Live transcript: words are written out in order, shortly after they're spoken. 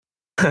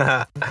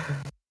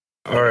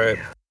All right.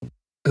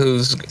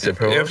 Who's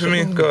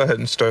Infamy? Go ahead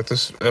and start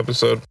this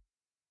episode.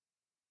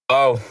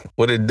 Oh,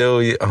 what it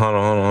do? Hold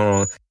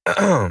on.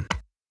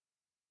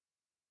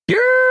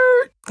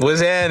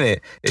 What's happening?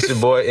 It's your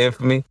boy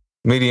Infamy,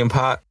 Medium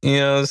Pop. You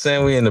know what I'm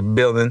saying? We in the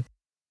building.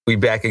 We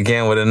back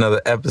again with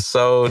another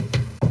episode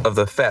of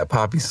the Fat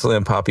Poppy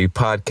Slim Poppy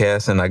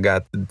podcast, and I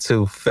got the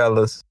two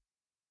fellas.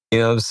 You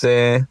know what I'm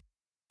saying?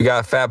 We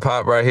got Fat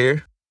Pop right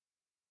here.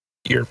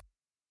 Here.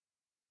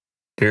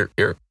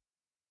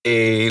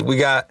 Hey, we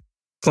got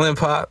Slim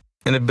Pop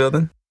in the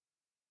building.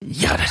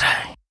 Yada.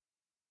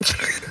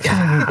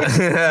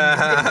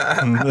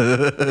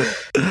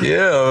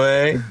 Yeah,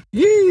 man.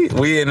 Yeah.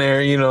 We in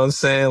there, you know what I'm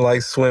saying?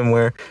 Like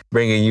swimwear,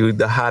 bringing you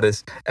the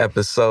hottest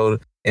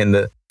episode and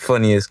the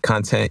funniest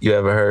content you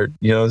ever heard.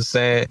 You know what I'm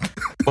saying?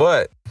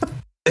 What?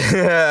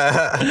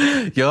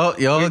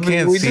 y'all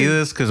can't see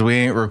this because we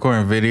ain't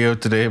recording video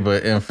today,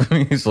 but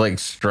Infamy's like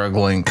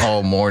struggling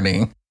all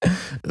morning.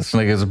 This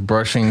nigga's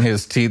brushing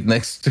his teeth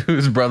next to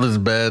his brother's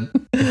bed.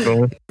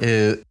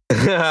 His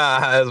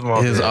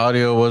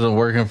audio wasn't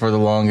working for the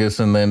longest,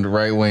 and then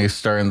right when he's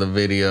starting the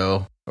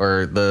video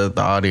or the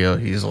audio,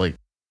 he's like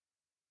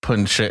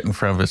putting shit in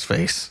front of his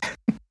face.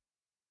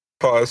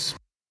 Pause.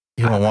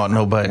 You don't want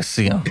nobody to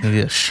see him.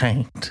 He's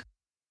ashamed.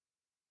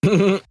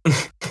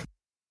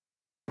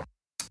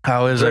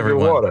 How is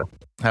everyone?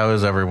 How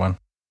is everyone?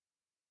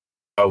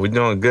 Oh, we're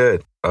doing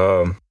good.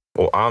 Well,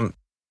 I'm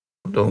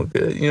doing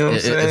good. You know what I'm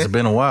saying? It's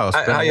been a while. It's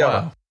been a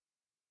while.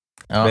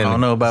 I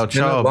don't know about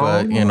y'all,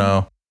 but you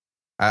know,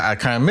 I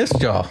kind of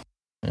missed y'all.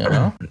 You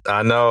know,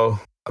 I know.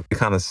 I've been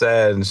kind of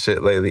sad and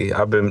shit lately.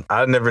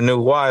 I never knew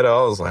why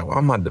though. I was like, why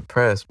am I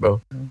depressed,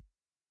 bro?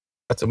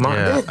 That's my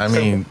yeah. I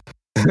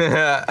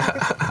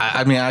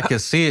mean, I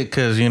could see it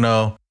because you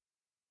know,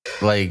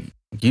 like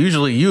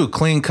usually you a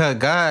clean cut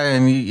guy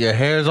and your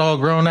hair's all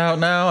grown out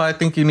now. I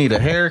think you need a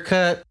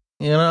haircut.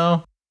 You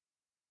know.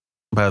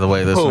 By the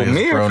way, this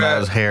nigga's grown out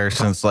his hair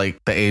since like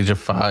the age of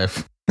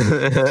 5.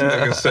 Like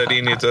I said,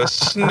 he needs a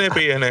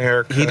snippy and a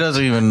haircut. He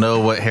doesn't even know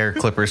what hair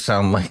clippers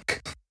sound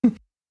like.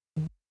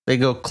 They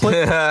go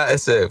clip.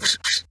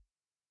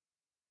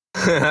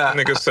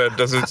 Nigga said,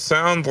 does it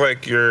sound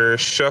like you're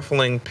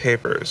shuffling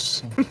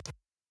papers?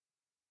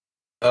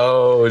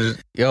 Oh,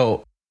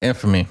 yo,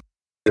 Infamy.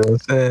 You know what I'm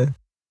saying?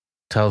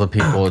 Tell the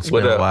people it's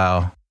been a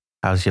while.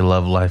 How's your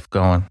love life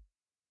going?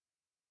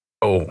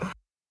 Oh.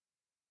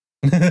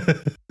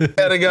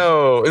 Gotta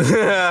go.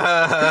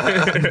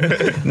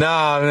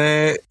 Nah,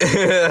 man.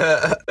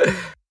 I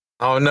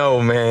don't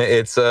know, man.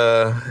 It's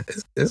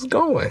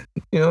going.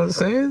 You know what I'm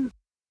saying?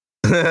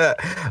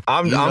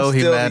 I'm he's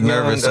still mad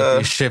nervous if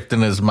he's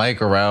shifting his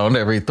mic around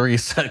every 3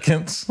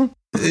 seconds. Nah,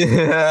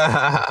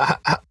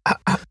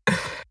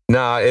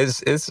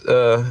 it's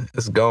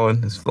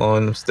going. It's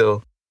flowing. I'm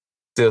still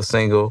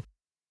single.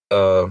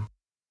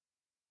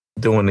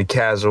 Doing the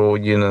casual.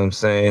 You know what I'm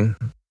saying?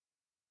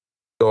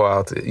 Go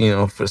out to, you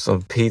know, for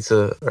some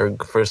pizza or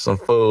for some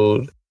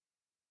food.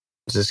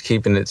 Just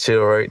keeping it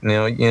chill right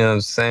now, you know what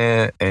I'm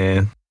saying?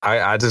 And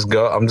I'm just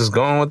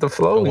going with the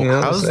flow. You know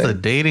how's the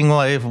dating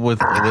life with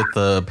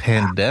the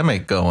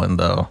pandemic going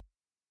though?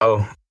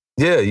 Oh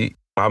yeah,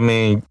 I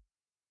mean,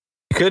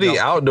 you could eat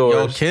outdoors.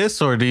 Y'all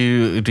kiss or do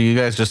you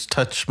guys just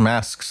touch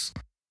masks?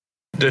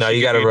 No,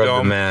 you gotta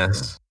rub the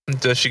mask.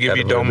 Does she give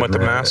you dome with the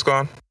mask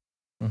on?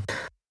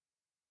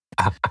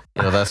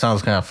 Yo, that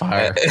sounds kind of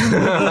fire.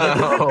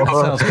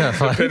 Sounds kind of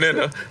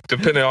fire.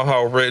 Depending on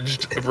how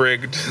rigged.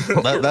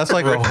 That's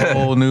like a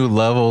whole new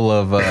level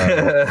of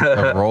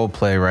role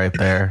play right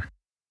there.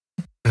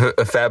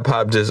 Fat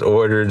Pop just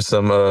ordered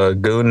some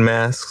goon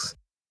masks.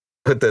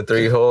 Put the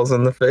 3 holes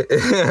in the face.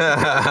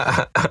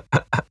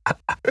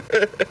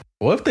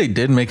 What if they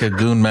did make a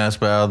goon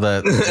mask out of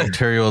that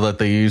material that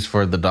they use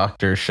for the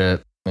doctor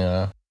shit?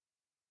 Yeah.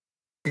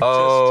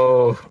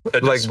 Oh, a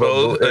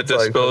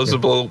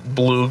disposable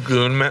blue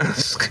goon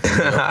mask.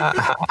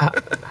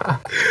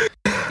 That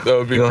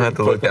would be. You don't have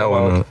to look that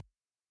one up.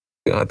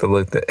 You don't have to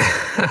look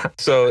that.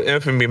 So,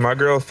 Infamy, my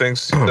girl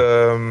thinks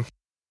that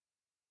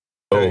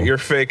you're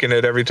faking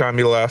it every time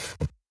you laugh.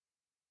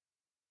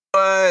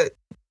 What?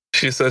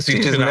 She says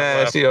she's just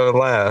mad. Laugh. She don't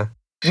laugh.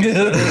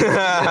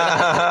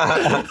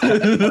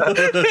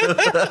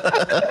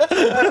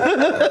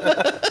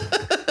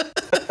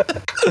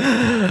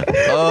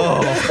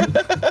 Oh,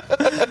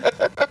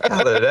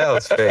 that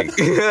was fake.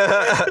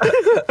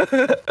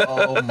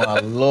 Oh my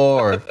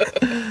lord!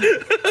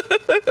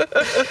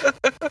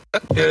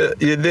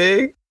 You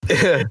dig?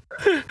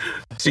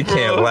 She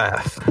can't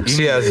laugh.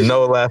 She has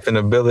no laughing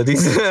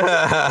abilities.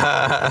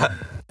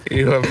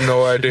 You have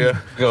no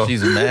idea.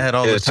 She's mad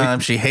all the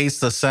time. She hates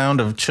the sound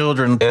of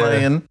children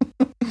playing.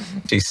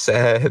 She's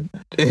sad.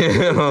 You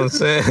know what I'm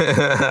saying?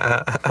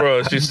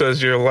 Bro, she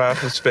says your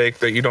laugh is fake,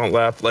 that you don't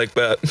laugh like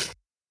that.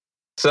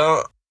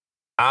 So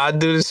I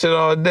do this shit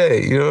all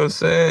day. You know what I'm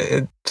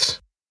saying?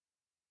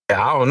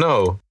 I don't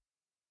know.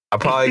 I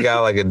probably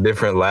got like a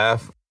different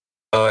laugh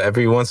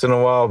every once in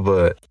a while,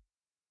 but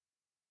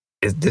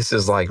this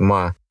is like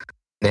my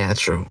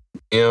natural.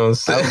 You know what I'm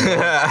saying?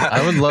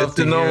 I would love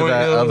to hear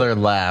that other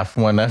laugh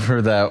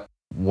whenever that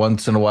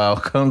once in a while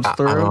comes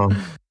through.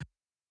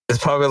 It's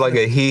probably like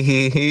a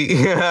he.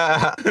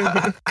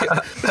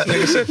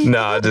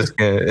 Nah, just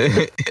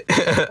kidding.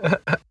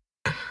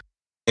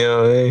 You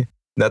know what I mean?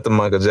 Not the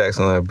Michael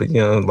Jackson laugh, but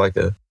like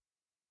a.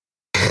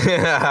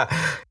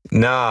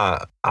 Nah,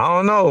 I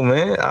don't know,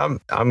 man.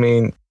 I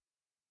mean,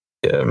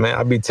 yeah, man,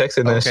 I be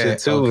texting that shit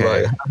too.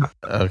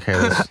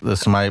 Okay.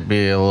 This might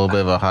be a little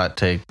bit of a hot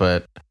take,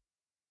 but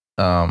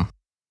I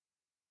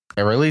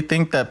really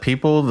think that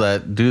people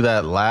that do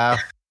that laugh,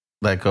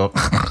 that go,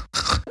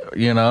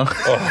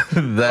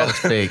 that's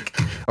fake.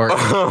 Or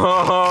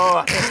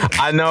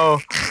I know.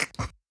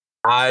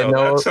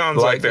 That sounds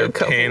like they're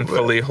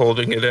painfully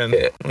holding it in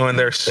when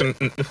they're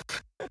snorting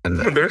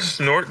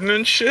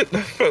and shit.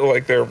 I feel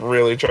like they're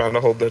really trying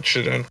to hold that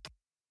shit in.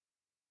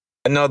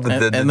 I know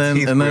and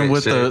then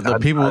with the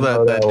people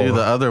that do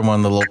the other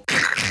one, the little,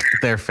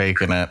 they're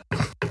faking it.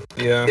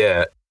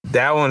 Yeah,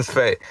 that one's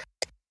fake.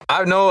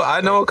 I know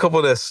a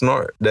couple that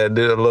snort, that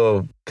did a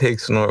little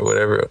pig snort,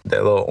 whatever,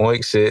 that little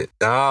oink shit.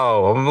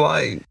 Oh, I'm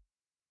like,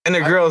 and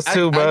the girls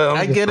too, bro.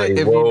 I get it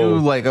if you do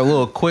like a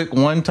little quick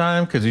one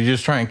time because you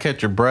just try and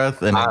catch your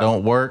breath and it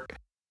don't work.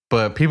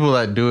 But people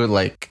that do it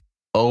like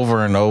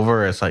over and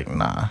over, it's like,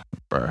 nah,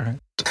 bro.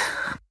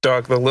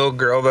 Dog, the little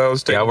girl that I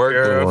was taking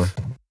care of,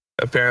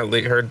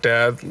 apparently her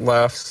dad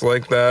laughs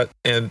like that,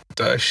 and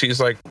she's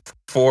like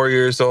 4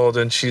 years old,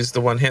 and she's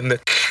the one hitting the.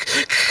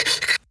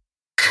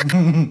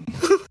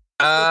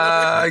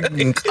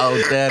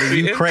 Oh,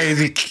 daddy, you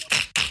crazy.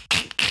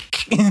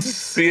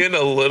 Seeing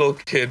a little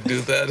kid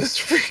do that is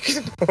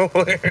freaking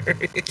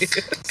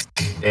hilarious.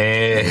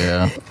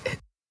 Yeah.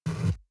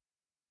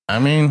 I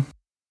mean,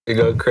 you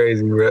go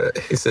crazy, bro.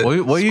 He said,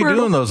 what you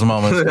do in those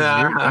moments? You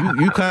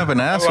kind of an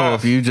asshole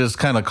if you just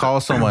kind of call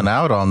someone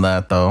out on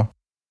that, though.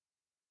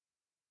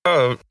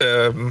 Oh,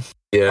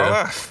 yeah. I'll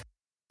laugh.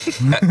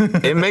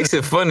 It makes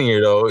it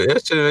funnier though.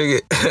 It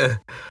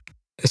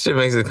should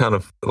makes it kind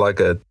of like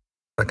a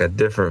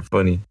different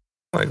funny.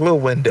 Like little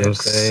Windex. You know what I'm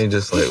saying?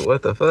 Just like,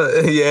 what the fuck?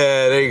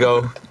 Yeah, there you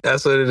go.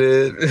 That's what it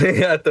is. He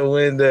got the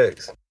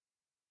Windex.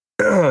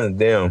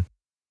 Damn.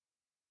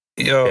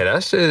 Yo. Yeah,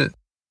 that shit.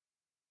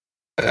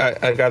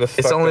 I got a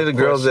It's only the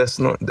girls that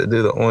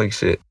do the oink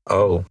shit.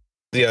 Oh.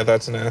 Yeah,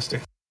 that's nasty.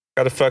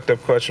 Got a fucked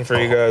up question for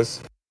you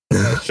guys.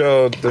 I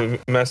showed the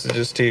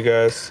messages to you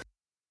guys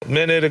a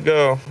minute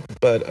ago,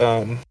 but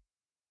I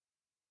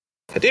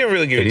didn't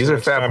really give you too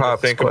much time to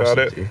think about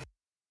it.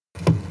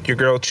 Your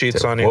girl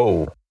cheats on you.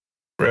 Whoa.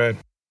 Right.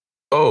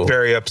 Oh.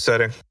 Very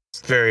upsetting.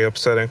 It's very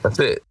upsetting. That's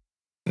it.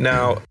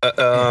 Now,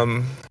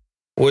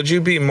 would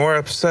you be more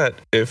upset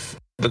if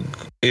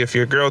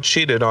your girl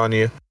cheated on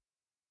you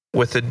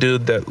with a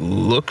dude that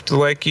looked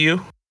like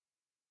you?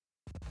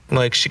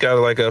 Like she got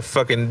like a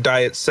fucking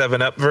Diet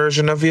 7-Up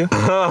version of you?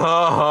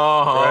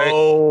 Right?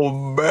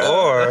 Oh,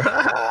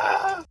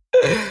 man.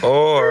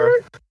 Or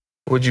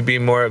would you be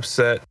more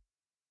upset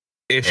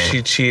if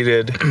she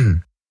cheated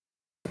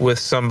with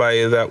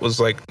somebody that was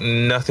like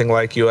nothing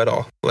like you at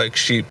all? Like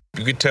you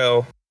could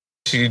tell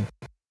she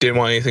didn't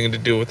want anything to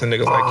do with a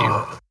nigga like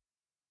you.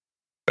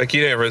 Like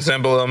you didn't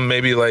resemble him.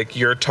 Maybe like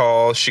you're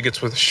tall, she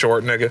gets with a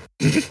short nigga.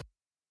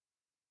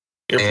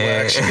 You're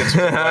black, she gets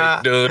with a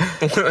white dude.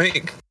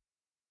 Like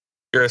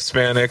you're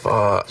Hispanic.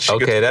 She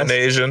gets with an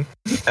Asian.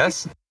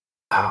 That's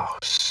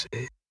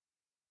shit.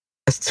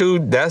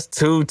 That's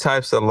two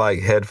types of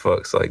like head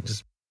fucks. Like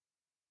just,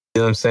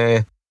 you know what I'm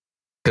saying?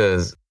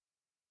 Because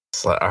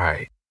it's like, all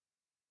right,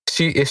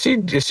 if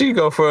she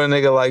go for a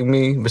nigga like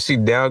me, but she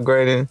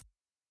downgrading.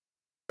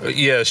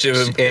 Yeah, she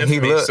was. And he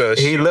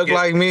looked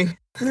like me.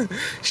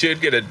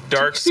 She'd get a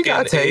dark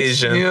skinned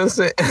Asian. You know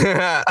what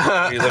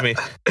I'm saying?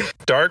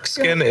 Dark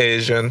skinned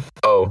Asian.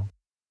 Oh.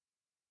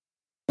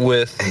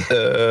 With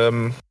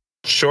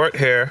short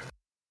hair,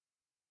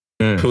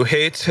 who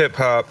hates hip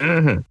hop.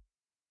 Mm-hmm.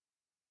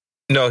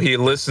 No,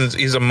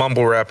 he's a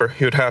mumble rapper.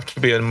 He would have to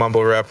be a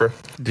mumble rapper.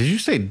 Did you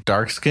say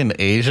dark-skinned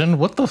Asian?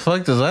 What the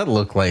fuck does that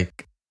look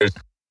like?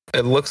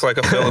 It looks like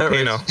a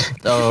Filipino.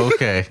 Oh,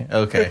 okay.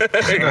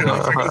 It's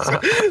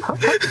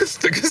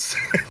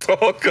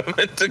all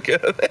coming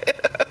together.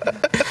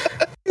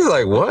 He's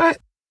like, what?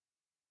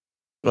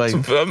 Like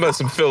some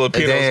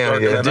Filipinos. Damn, it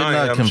did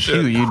not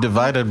compute. Shit. You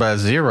divided by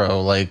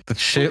 0. Like the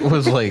shit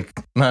was like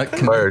not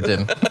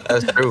converted.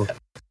 That's true.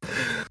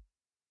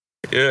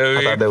 Yeah,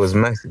 I thought that was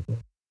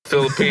Mexican.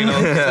 Filipino,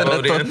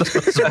 Nickelodeon.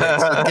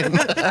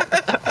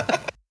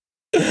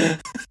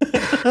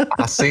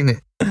 I seen it.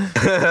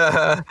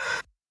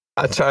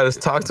 I try to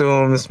talk to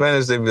them in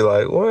Spanish. They'd be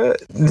like,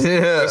 "What? What's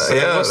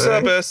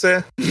up,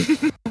 Ese?"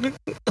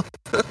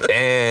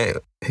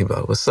 And he be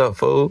like, "What's up,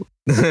 fool?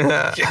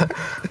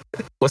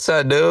 What's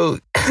up,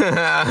 dude?"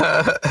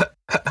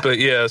 But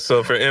yeah,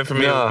 so for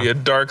infamy, it would be a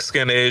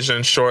dark-skinned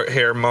Asian, short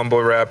hair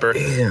mumble rapper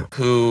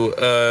who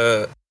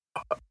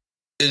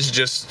is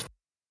just.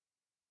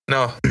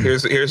 No,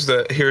 here's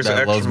the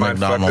extra mind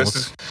fuck.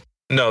 This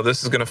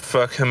is gonna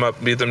fuck him up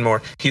even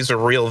more. He's a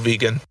real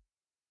vegan.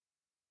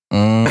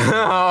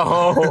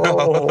 Oh.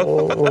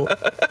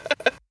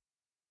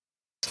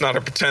 It's not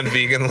a pretend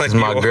vegan like Is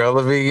my you. girl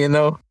a vegan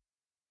though?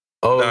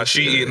 Oh, Nah,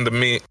 she eating the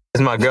meat.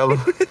 Is my girl?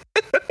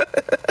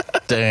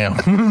 Damn.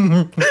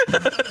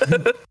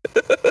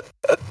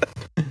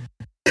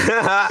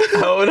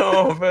 Hold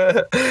on,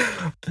 man.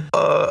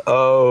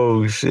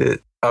 Oh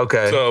shit.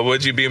 Okay. So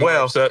would you be more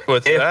upset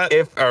with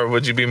that, or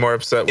would you be more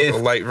upset with the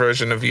light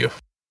version of you?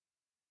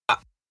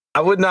 I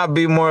would not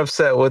be more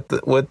upset with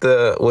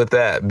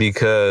that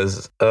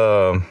because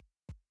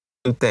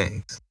two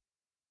things.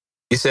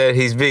 You said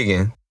he's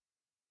vegan.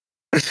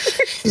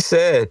 You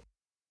said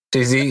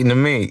she's eating the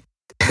meat.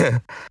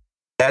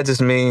 That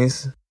just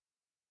means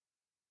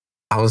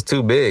I was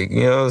too big.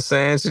 You know what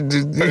I'm saying?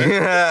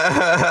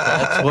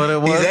 That's what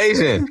it was. He's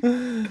Asian.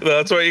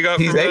 That's what you got.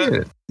 He's from Asian.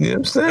 That? You know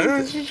what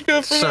I'm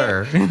saying?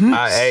 Sir.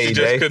 Hey,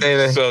 they say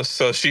that.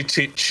 So she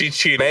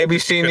cheated. Maybe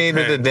she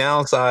needed to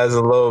downsize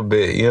a little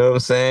bit. You know what I'm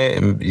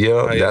saying?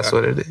 That's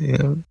what it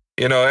is.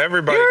 You know,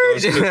 everybody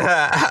goes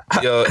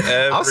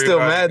to, I'm still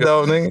mad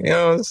though,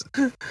 nigga.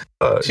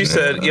 She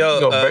said,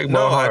 no,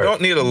 I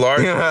don't need a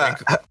large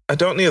drink. I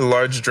don't need a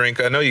large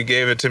drink. I know you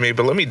gave it to me,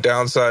 but let me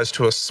downsize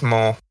to a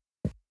small.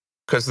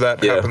 Because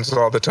that happens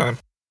all the time.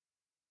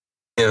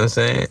 You know what I'm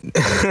saying?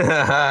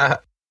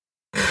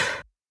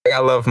 I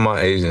love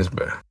my Asians,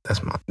 bro.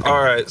 That's my thing.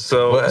 All right,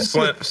 so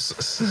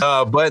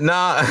but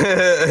nah.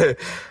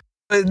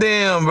 But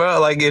damn, bro.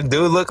 Like if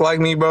dude look like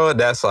me, bro,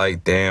 that's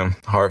like damn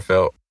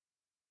heartfelt.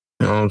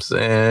 You know what I'm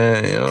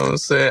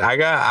saying? I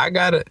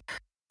got it.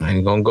 I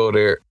ain't gonna go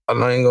there. I'm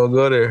not even gonna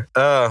go there.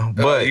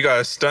 But you got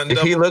a stunt if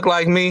double? he look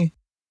like me,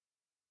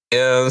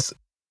 yes.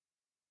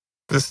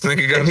 This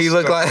nigga got if he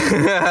look like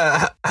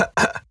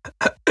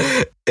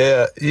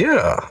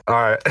yeah. All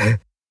right.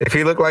 If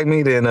he look like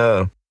me,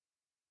 then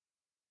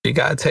he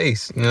got a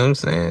taste. You know what I'm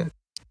saying?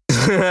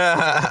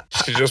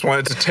 She just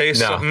wanted to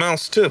taste something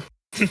else too.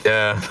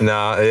 Yeah.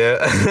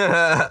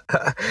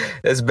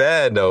 It's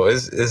bad though.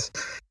 It's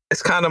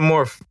kind of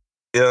more.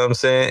 You know what I'm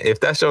saying? If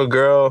that's your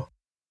girl,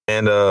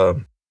 and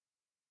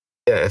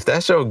if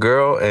that's your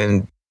girl,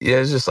 and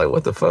it's just like,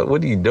 what the fuck?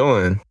 What are you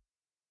doing?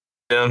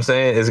 You know what I'm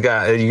saying?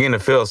 You're gonna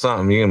feel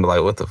something. You're gonna be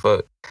like, what the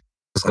fuck?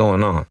 What's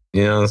going on?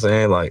 You know what I'm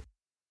saying? Like,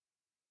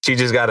 she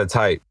just got a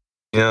type.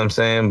 You know what I'm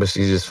saying? But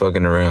she's just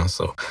fucking around.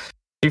 So,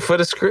 she for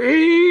the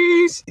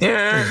screens.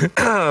 Yeah.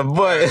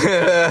 But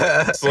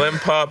Slim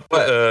Pop.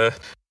 But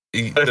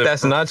if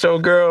that's not your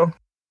girl,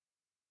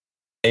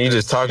 and you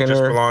just talking to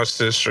her, belongs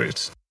to the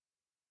streets.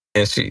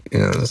 And she, you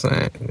know what I'm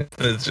saying?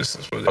 It's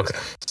just what it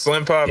is.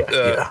 Slim Pop,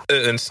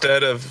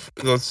 instead of,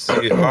 let's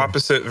see,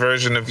 opposite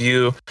version of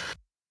you.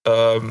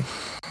 So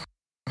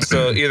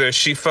either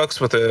she fucks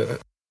with the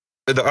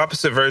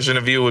opposite version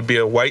of you would be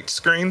a white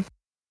screen.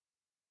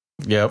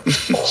 Yep.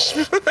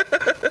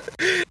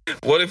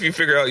 What if you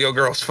figure out your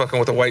girl's fucking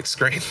with a white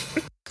screen?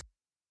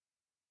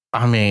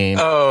 I mean,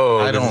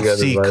 I don't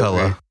see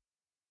color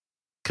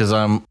because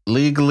I'm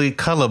legally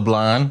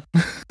colorblind.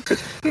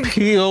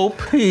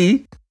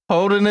 POP.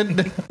 Holding it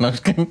down. No, I'm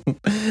just kidding.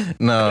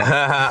 No.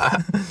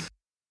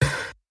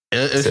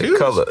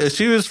 If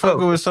she was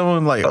fucking with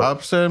someone like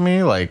opposite of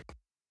me, like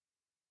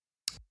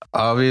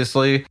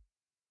obviously,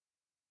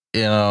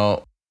 you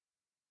know,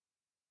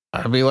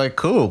 I'd be like,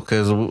 cool,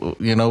 because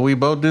you know we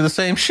both do the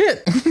same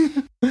shit.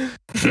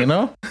 You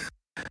know,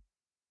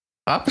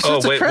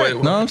 opposites attract.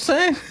 Know what I'm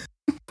saying?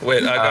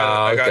 Wait,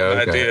 I got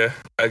an idea.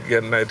 I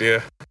get an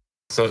idea.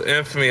 So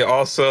infamy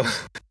also,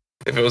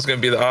 if it was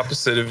gonna be the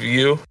opposite of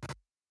you.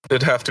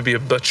 It'd have to be a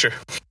butcher.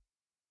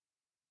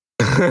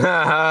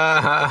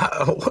 That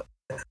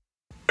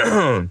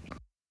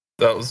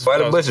was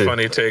a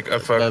funny take.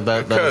 Because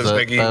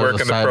nigga, you work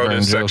in the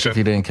produce section. If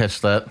you didn't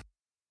catch that.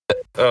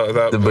 Oh,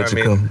 that the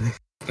butcher company.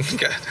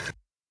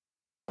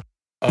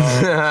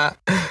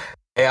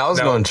 Hey, I was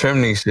going to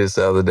trim these shits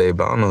the other day,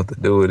 but I don't know what to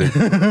do with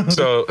it.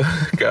 So,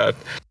 God.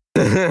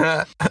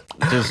 I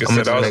was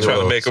trying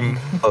to make them.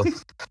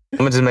 I'm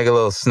gonna just make a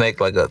little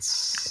snake like a.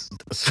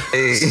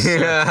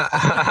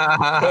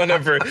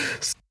 Whenever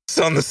it's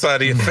on the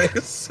side of your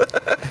face.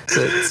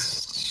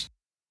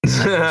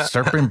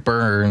 Serpent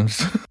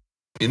burns.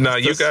 No,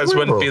 you guys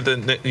wouldn't be the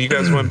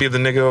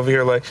nigga over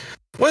here like,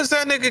 what's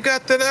that nigga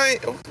got tonight?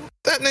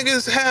 That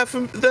nigga's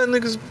that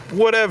nigga's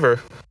whatever.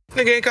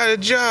 Nigga ain't got a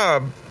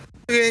job.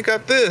 Nigga ain't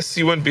got this.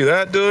 You wouldn't be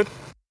that dude.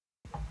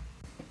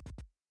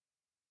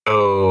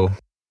 Oh.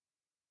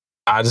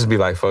 I'll just be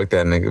like, fuck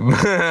that nigga.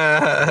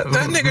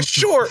 That nigga's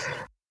short.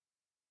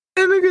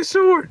 That nigga's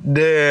short.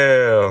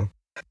 Damn.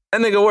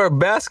 That nigga wear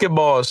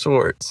basketball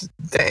shorts.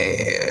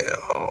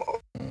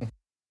 Damn.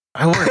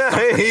 I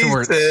wear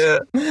shorts.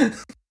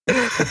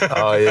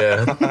 Oh,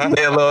 yeah.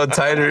 They're a little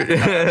tighter.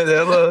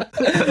 They're a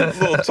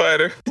little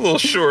tighter. A little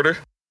shorter.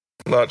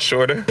 A lot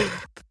shorter.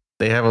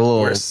 They have a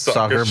little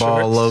soccer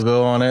ball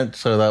logo on it,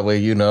 so that way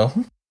you know.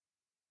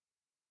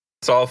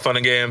 It's all fun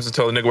and games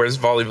until the nigga wears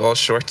volleyball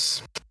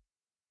shorts.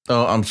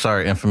 Oh, I'm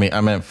sorry, infamy.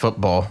 I meant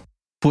football.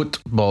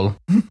 Football.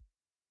 The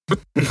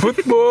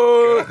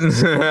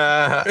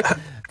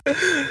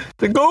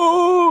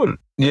goal.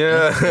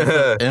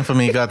 Yeah.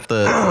 Infamy got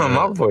the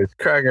My voice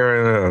cracking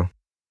right now.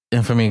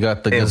 Infamy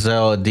got the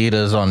Gazelle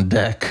Adidas on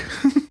deck.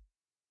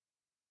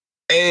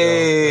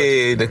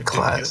 Hey, the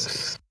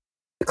Ridiculous.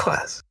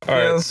 class. All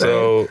right,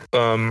 so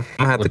I'm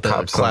gonna have to With the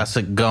cop some.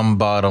 classic gum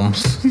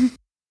bottoms.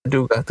 I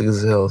do got the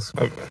gazelles.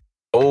 Okay.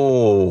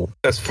 Oh,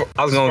 as far,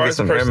 I was gonna get as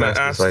some the Air person that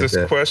Maxes asked like this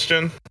that.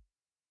 question,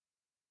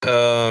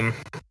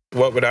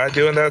 what would I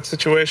do in that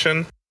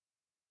situation?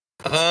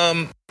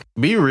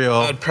 Be real.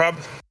 I'd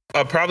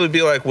probably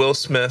be like Will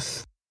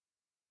Smith,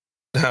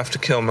 have to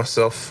kill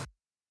myself.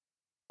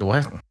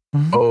 What?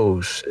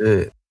 Oh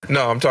shit.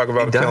 No, I'm talking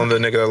about He died. killing the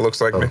nigga that looks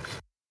like me.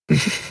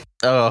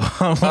 Oh,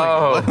 I'm like,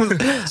 Oh.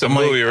 what? It's a I'm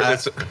like, movie. I-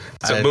 It's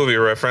a movie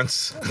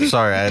reference.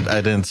 Sorry, I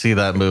didn't see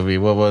that movie.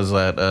 What was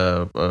that?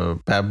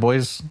 Bad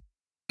Boys?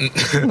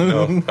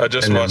 No, I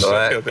just And then watched it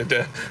Black. the other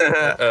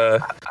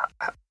day.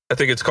 I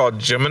think it's called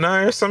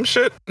Gemini or some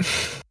shit.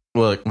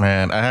 Look,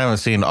 man, I haven't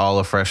seen all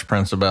of Fresh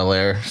Prince of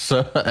Bel-Air,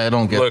 so I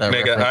don't get Look, that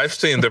nigga, reference. I've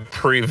seen the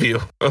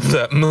preview of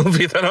that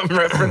movie that I'm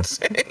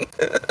referencing.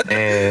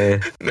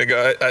 And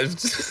Nigga,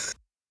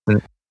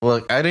 I've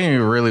Look, I didn't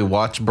even really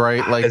watch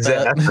Bright like is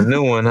that. that's a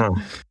new one, huh?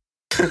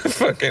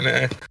 fucking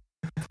that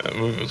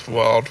movie was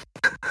wild.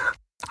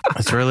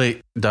 It's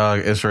really, dog,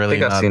 it's really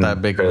think I've not seen that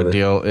the big of a trailer.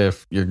 deal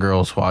if your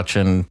girl's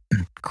watching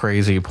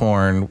crazy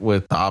porn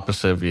with the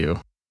opposite view.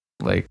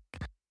 Like,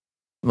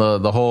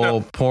 the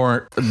whole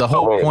porn, the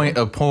whole Oh. point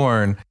of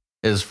porn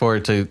is for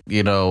it to,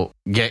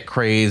 get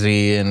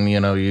crazy and,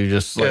 you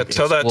just Yeah, like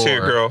tell that to your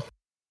explore. girl.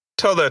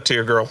 Tell that to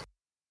your girl.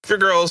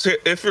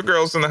 If your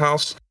girl's in the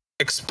house,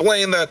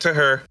 explain that to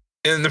her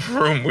in the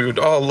room. We would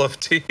all love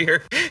to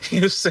hear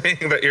you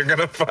saying that you're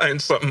gonna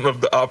find something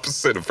of the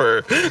opposite of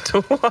her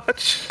to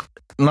watch.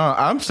 No,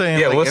 I'm saying,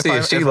 Yeah, like, we'll see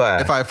if she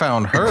lied. if I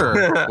found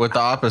her with the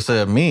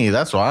opposite of me,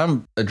 that's what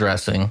I'm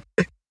addressing.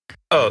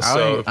 Oh,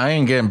 so I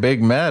ain't getting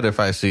big mad if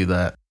I see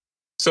that.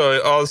 so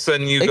all of a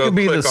sudden you It go could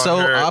be click the on so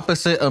her.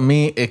 opposite of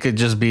me. It could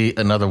just be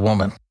another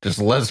woman, just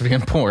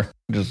lesbian porn.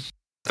 Just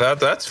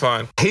That's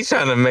fine. He's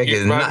trying to make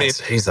You it might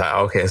nice. He's like,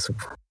 okay, so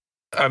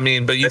I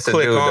mean, but you That's a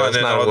click dude, though. on It's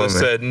and not a all of a woman.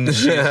 sudden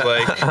she's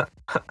like,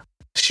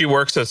 she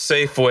works at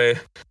Safeway.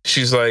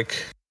 She's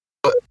like,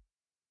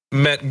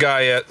 met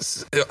guy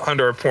at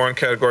under a porn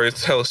category.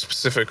 It's hella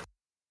specific.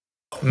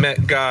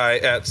 Met guy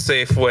at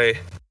Safeway.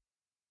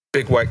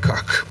 Big white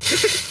cock.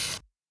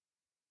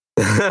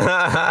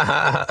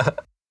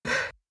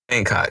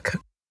 Hancock.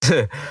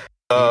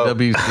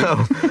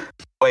 WC.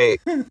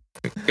 Wait,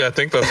 Yeah, I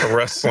think that's a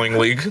wrestling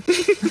league.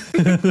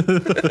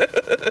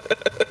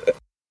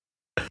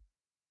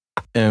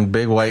 And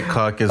Big White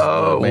Cock is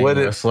Oh, the main what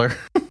it- wrestler.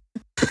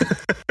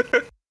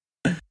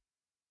 His,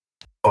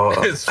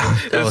 Oh,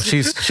 his,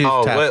 she's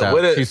Oh, tapped out.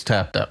 what it- She's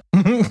tapped out.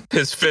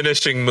 his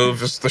finishing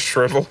move is the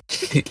shrivel.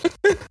 He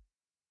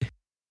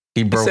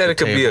he broke said the it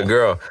could be a table.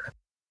 girl.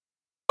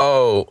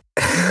 Oh.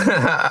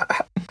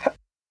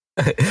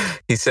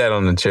 He sat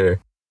on the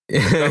chair.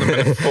 Another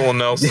minute full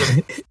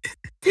Nelson.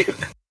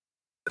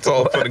 It's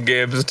all fun and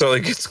games until he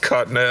gets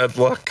caught in a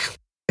headlock.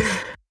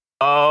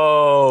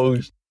 Oh.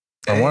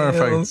 I wonder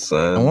if I- damn, I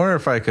son. wonder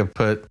if I could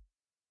put.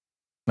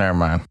 Never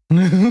mind.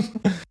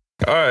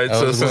 All right, I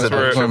so was since going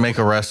to we're make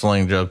a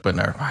wrestling joke, but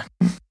never mind.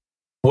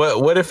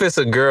 What if it's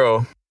a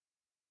girl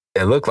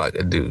that look like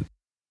a dude?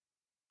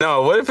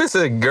 No, what if it's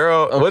a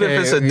girl? What if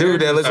Okay, it's a you're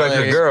dude that looks just,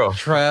 like a girl?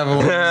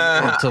 Traveling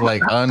to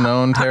like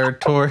unknown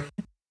territory.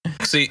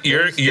 see,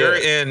 you're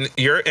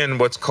in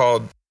what's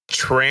called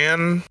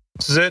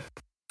transit.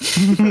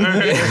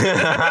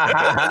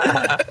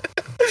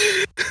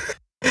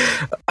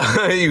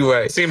 You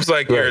right. Seems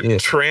like Right, you're yeah.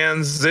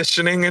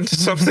 transitioning into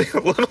something a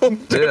little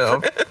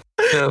different.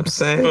 You know what I'm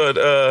saying? But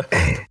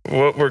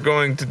what we're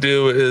going to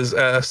do is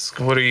ask,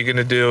 what are you going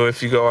to do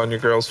if you go on your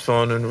girl's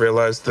phone and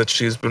realize that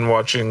she's been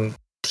watching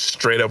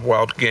straight up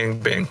wild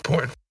gangbang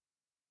porn?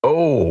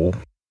 Oh.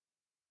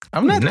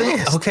 I'm not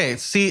Nasty. okay.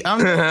 See,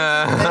 I'm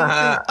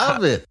not thinking anything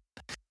of it.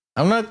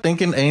 I'm not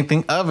thinking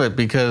anything of it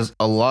because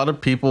a lot of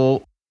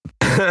people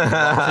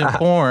watching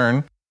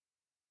porn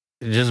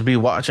just be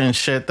watching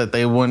shit that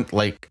they wouldn't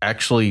like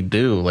actually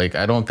do. Like,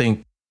 I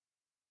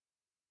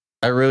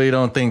really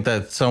don't think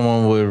that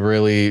someone would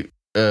really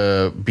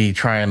be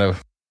trying to,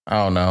 I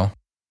don't know.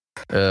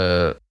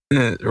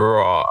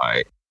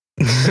 Right.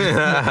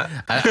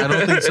 I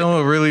don't think someone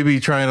would really be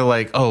trying to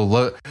like, oh,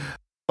 look,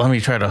 let me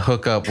try to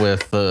hook up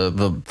with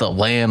the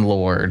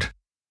landlord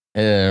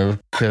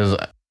because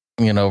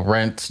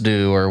rent's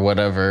due or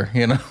whatever,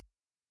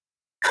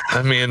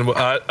 I mean,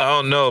 I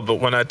don't know, but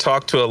when I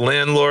talk to a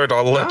landlord,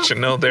 I'll let you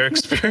know their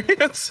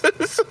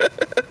experiences.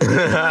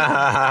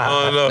 I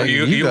don't know.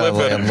 Hey, You got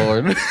live at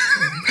landlord.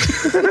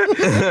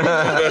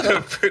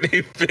 a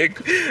pretty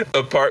big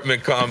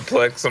apartment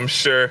complex. I'm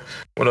sure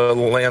one of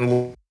the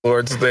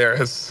landlords there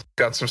has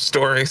got some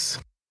stories.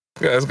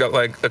 Guy's got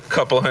like a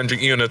couple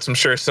hundred units. I'm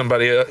sure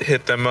somebody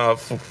hit them up.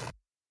 A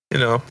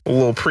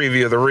little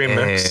preview of the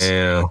remix.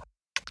 Damn.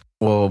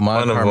 Well, my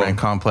One of apartment them.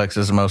 complex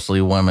is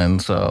mostly women,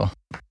 so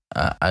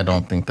I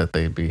don't think that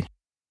they'd be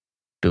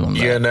doing that.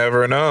 You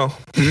never know.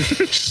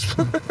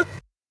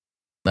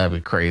 That'd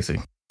be crazy.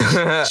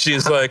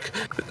 She's like,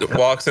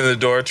 walks in the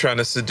door trying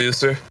to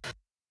seduce her.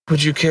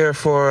 Would you care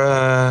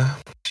for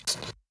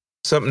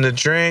something to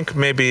drink?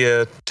 Maybe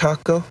a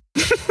taco?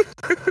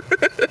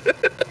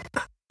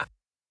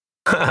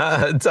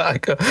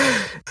 Taco.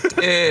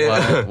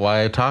 Yeah. Why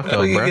a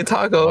taco, You bro? get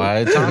taco. Why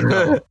a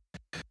taco?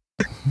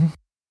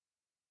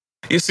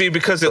 You see,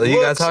 because it You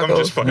got looks, I'm tacos?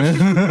 just funny.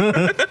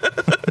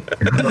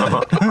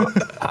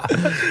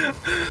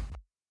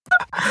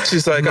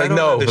 She's like, I don't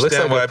no, it looks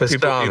understand like why a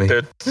people pastrami. eat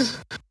their...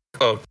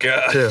 Oh,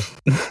 God. Yeah.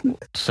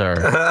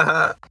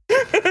 Sir.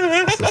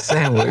 It's a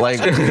sandwich. Like,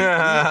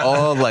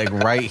 all like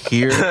right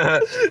here.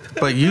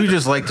 But you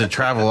just like to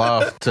travel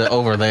off to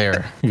over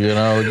there, you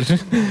know?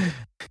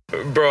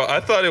 Bro, I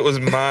thought it was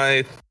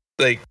my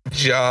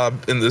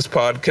job in this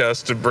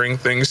podcast to bring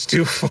things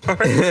too far.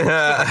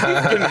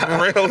 You've been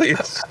really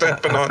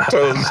stepping on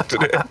toes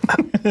today.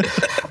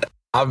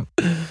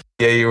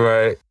 Yeah, you're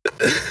right.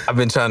 I've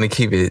been trying to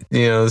keep it,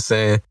 you know what I'm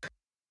saying?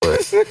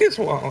 This nigga's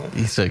wilding.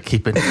 He said,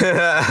 keep it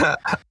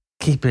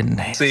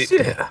nasty.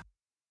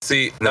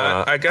 See,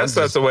 Nah, I guess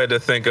I'm that's a way to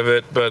think of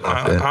it, but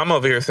Okay. I'm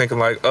over here thinking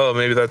like, oh,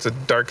 maybe that's a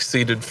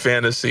dark-seated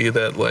fantasy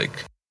that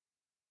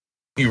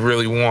you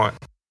really want.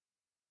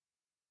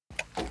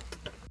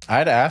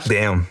 I'd ask.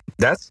 Damn.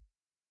 That's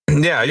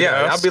yeah.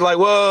 Yes. I'd be like,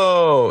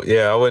 whoa.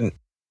 Yeah, I wouldn't.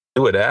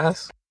 You would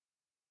ask.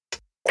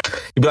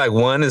 You'd be like,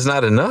 one is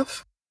not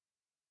enough.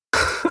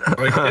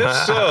 Like, if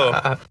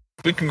so,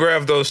 we can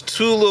grab those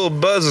 2 little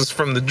buzzes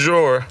from the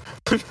drawer.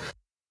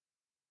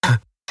 Oh, I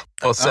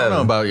don't know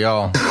 7. about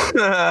y'all,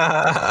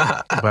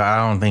 but I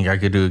don't think I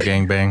could do a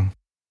gangbang.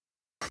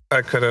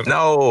 I couldn't.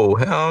 No,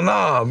 hell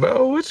no,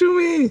 bro. What you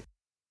mean?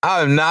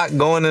 I'm not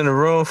going in a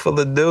room full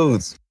of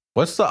dudes.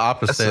 What's the That's a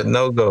opposite?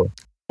 no-go.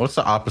 What's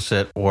the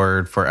opposite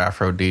word for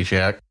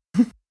aphrodisiac?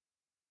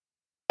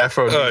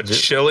 Afro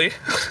Chili.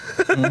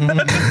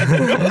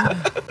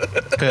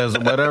 Because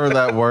whatever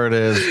that word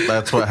is,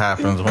 that's what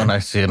happens when I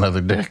see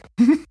another dick.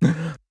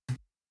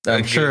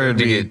 I'm sure it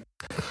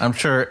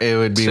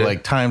would be Shit.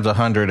 like times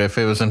 100 if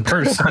it was in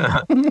person.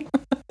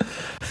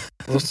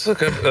 Let's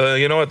look up.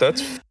 You know what?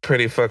 That's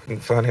pretty fucking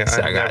funny.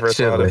 See, I I got never thought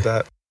chili. of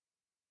that.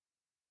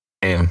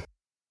 Damn.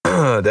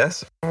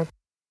 That's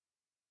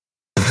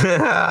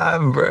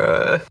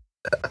bruh.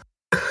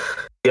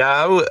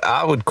 Yeah,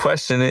 I would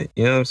question it.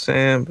 You know what I'm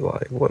saying? Be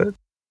like, what?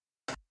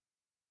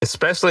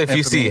 Especially if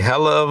you see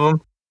hella of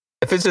them.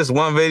 If it's just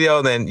one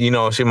video, then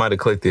she might have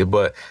clicked it.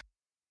 But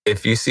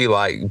if you see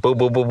like boom,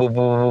 boom, boom, boom,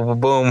 boom, boom,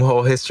 boom,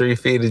 whole history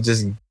feed, it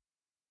just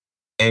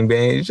bang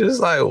bang. You're just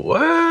like,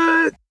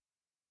 what?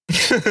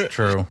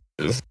 True.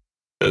 It's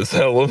hell of You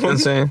know what I'm them.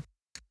 saying?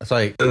 It's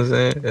like, You know what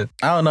I'm saying?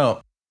 I don't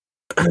know.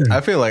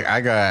 I feel like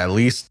I gotta at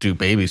least do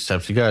baby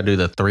steps. You gotta do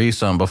the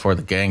threesome before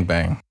the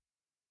gangbang.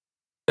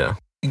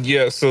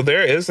 Yeah, so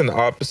there is an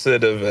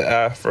opposite of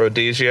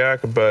aphrodisiac,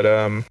 but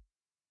I'm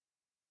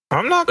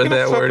not What gonna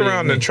that fuck word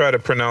around mean? and try to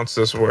pronounce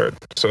this word.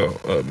 So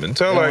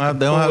until They I don't can have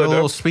pull a it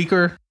little up.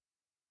 speaker.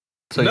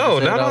 So you No,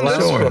 can say it not out on this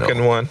loud? Sure,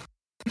 fucking one.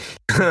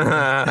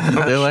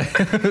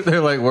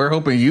 They're like, we're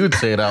hoping you'd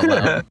say it out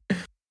loud.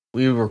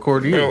 We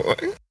record you. They're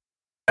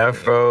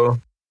Afro.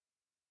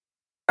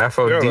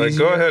 like,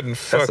 go ahead and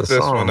fuck a this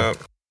song. one up.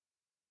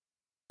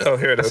 Oh,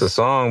 here it That's a is.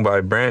 song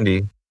by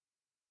Brandy.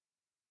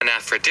 An A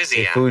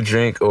aphrodisiac. food,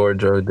 drink, or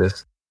drug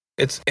this.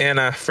 It's an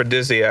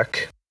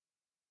aphrodisiac,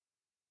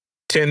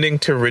 tending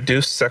to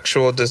reduce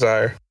sexual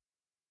desire.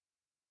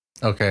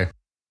 Okay.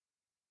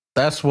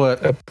 That's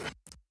what Yep.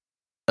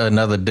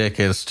 another dick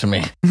is to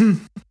me.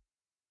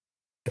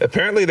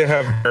 Apparently, they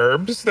have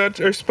herbs that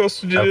are supposed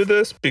to do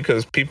this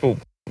because people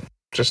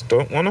just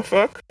don't want to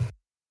fuck.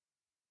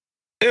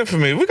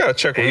 Infamy, we gotta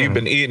check what you've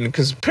been eating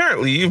because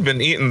apparently you've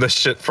been eating this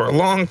shit for a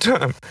long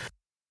time.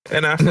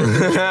 And after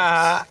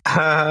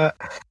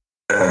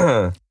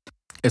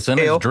It's in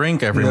Ale. his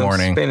drink every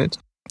morning. Spinach.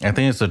 I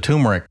think it's a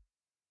turmeric.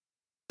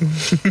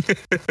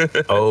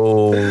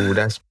 Oh,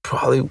 that's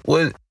probably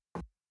what.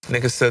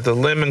 Nigga said the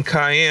lemon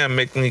cayenne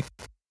make me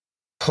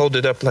hold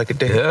it up like a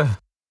damn. Yeah,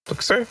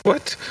 Look, sir,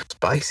 what?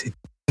 spicy.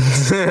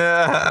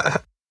 Damn.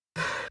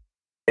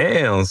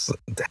 Damn.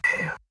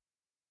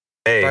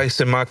 Hey, Ice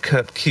in my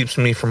cup keeps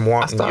me from I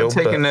wanting your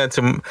stopped taking butt.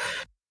 that to.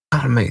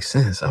 Gotta make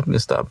sense. I've been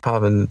stopped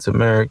popping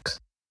turmerics.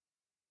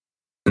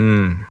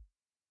 Mm.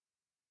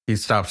 He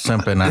stopped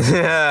simping.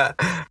 Yeah.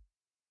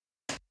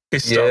 He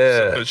stopped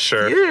Yeah. yeah.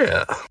 Sure.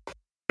 Yeah.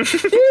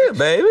 Yeah,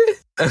 baby.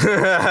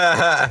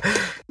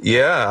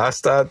 Yeah, I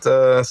stopped.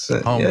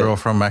 Homegirl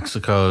from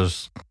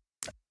Mexico's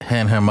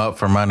hitting him up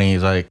for money.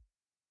 He's like,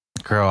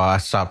 girl, I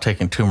stopped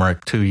taking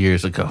turmeric 2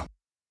 years ago.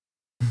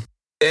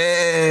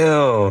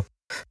 Damn.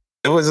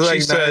 It was like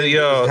She said,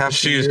 "Yo,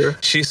 half a year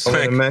she's over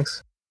like, in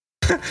Mex.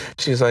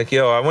 she's like,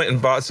 yo, I went and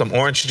bought some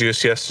orange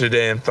juice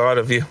yesterday and thought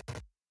of you.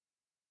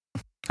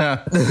 I'm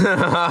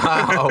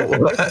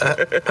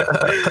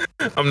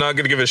not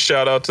gonna give a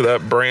shout out to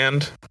that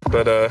brand,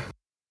 but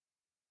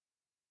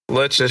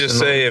let's Just just an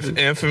say orange if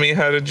juice. Infamy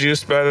had a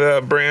juice by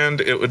that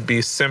brand, it would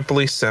be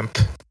Simply Simp.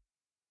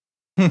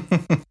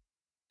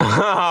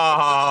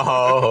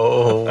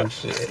 Oh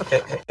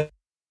shit!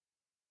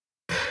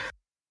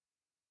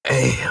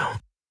 Damn.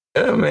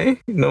 Yeah, man.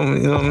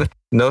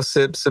 No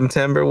sip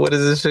September. What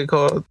is this shit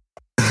called?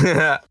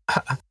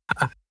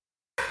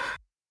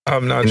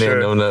 I'm not and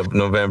sure. then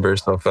November,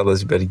 so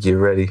fellas, you better get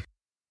ready.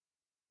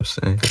 I'm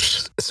saying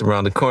it's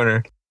around the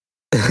corner.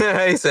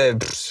 He said,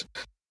 Psh.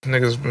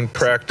 Niggas been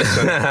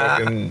practicing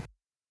fucking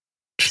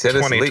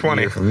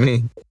 2020 for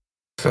me.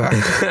 Fuck.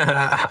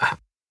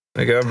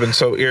 Nigga, I've been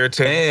so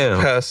irritated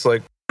the past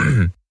like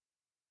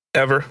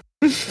ever.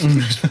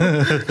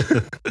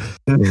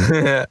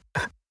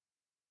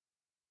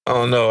 I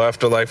don't know.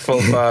 After like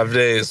 4-5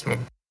 days,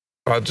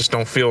 I just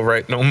don't feel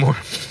right no more.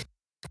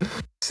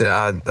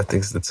 I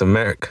think it's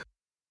America.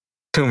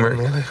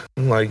 Turmeric.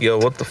 I'm like, yo,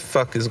 what the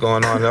fuck is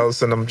going on? All of a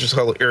sudden, I'm just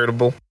hella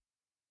irritable.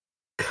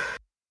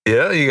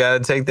 Yeah, you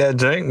gotta take that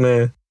drink,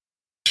 man.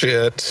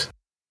 Shit.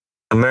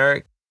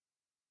 Turmeric,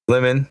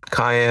 lemon,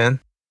 cayenne,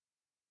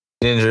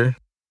 ginger,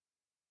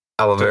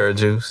 aloe vera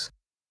juice,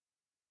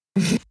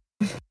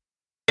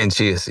 and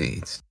chia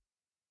seeds.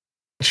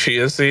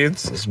 Chia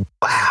seeds?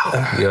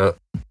 Wow. Yup.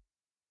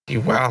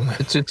 You wow.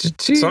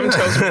 Someone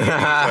tells me you eat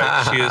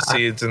like chia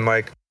seeds and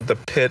like the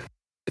pit.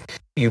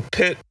 You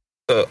pit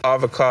the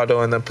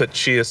avocado and then put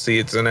chia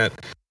seeds in it,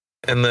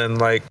 and then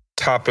like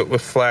top it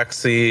with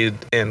flaxseed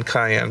and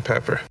cayenne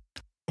pepper.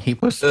 He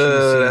puts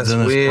chia seeds in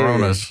his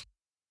Coronas.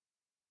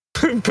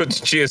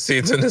 Puts chia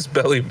seeds in his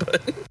belly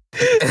button.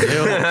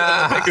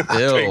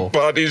 Take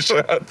body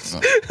shots.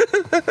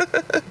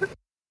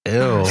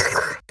 Ew.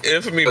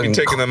 Infamy be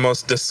taking the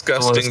most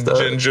disgusting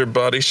ginger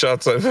body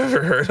shots I've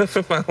ever heard of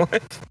in my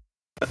life.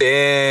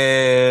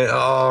 And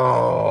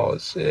oh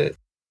shit.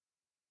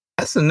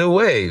 That's a new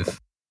wave.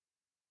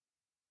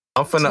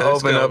 I'm finna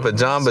open up a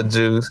Jamba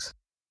Juice.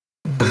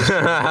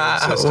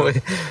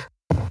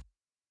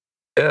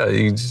 Yeah,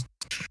 you just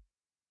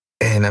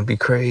that'd be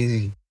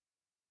crazy.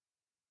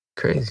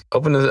 Crazy.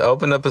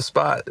 Open up a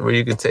spot where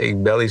you could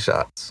take belly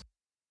shots.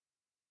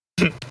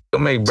 Go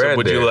make bread. So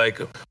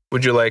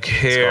would you like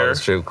hair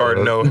or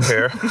no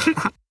hair?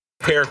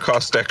 Hair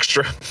cost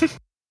extra.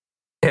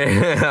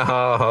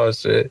 Oh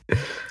shit!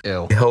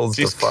 Ew. It holds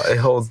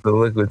the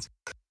liquids.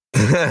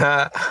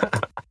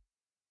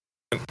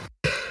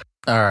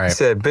 All right. He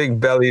said big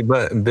belly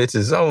button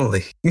bitches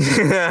only. You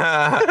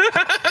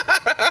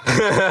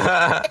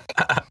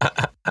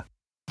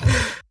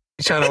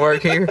trying to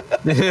work here?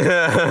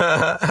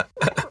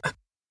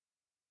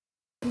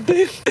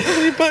 Big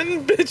belly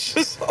button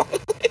bitches only.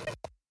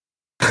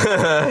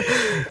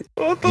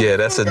 Yeah,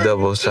 that's a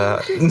double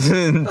shot.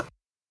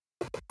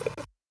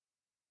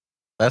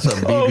 That's a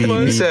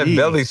BBB. He said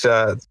belly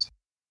shots.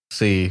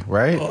 See,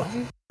 right?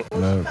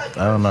 No, I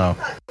don't know.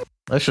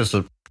 That's just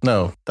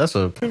that's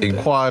a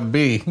quad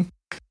B.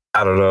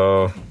 I don't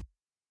know.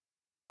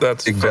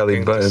 That's big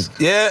belly button.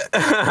 Yeah.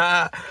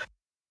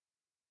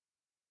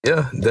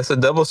 Yeah, that's a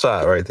double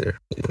shot right there.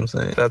 You know what I'm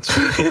saying? That's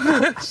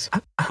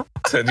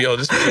said, yo,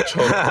 this bitch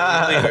hold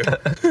a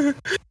liter.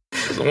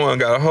 This one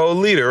got a whole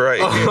liter right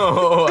here.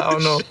 Oh, I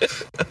don't know.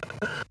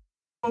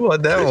 How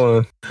about that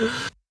one?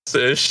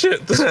 Says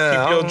shit, this keep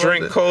your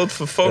drink cold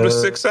for 4 to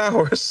 6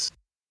 hours.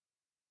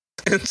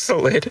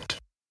 Insulated.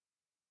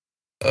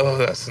 Oh,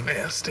 that's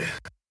nasty.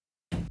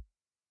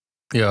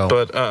 Yo.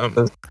 But want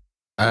to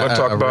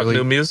talk about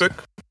new music?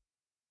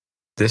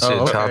 This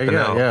shit chopping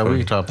out. Yeah, we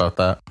can talk about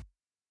that.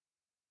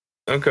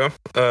 Okay.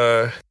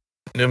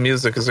 New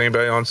music. Is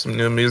anybody on some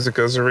new music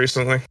as of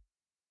recently?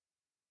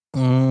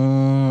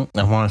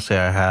 I want to say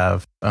I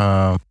have.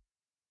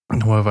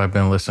 What have I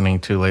been listening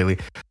to lately?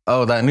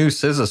 Oh, that new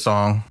SZA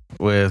song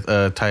with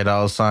Ty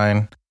Dolla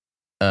 $ign,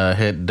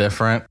 hit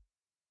Different.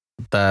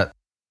 That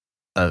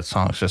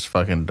song's just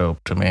fucking dope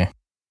to me.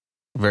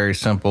 Very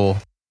simple.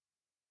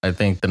 I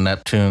think the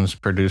Neptunes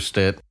produced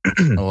it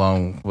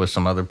along with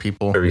some other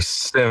people. Very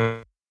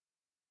simple.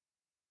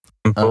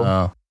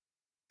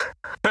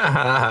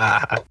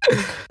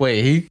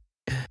 Wait,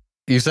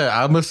 you said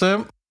I'm a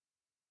simp?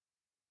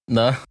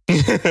 No.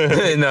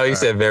 No, you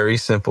said very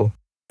simple.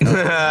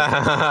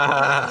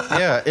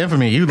 Yeah,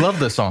 Infamy, you love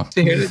this song.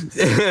 Then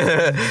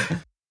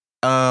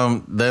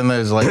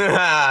there's like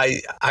I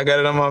got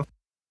it on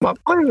my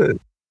playlist.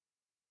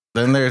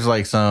 Then there's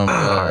like some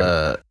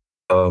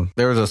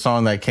there was a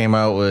song that came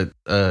out with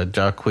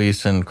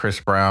Jacquees and Chris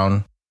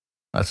Brown.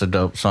 That's a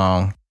dope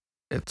song.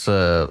 It's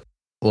a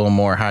little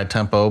more high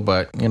tempo,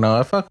 but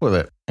I fuck with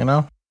it.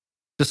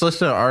 Just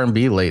listen to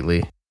R&B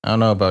lately. I don't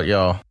know about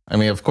y'all. I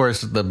mean, of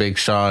course, the Big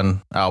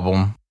Sean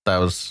album, that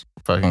was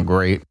fucking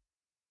great.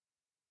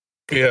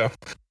 Yeah.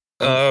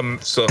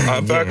 So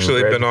I've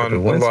actually been on a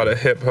lot of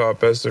hip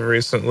hop as of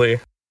recently.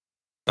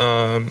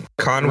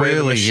 Conway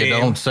the Machine. You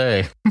don't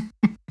say.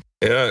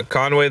 Yeah,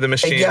 Conway the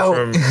Machine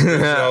from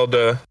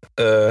Zelda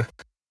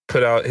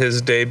put out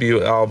his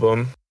debut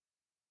album,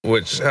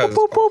 which has a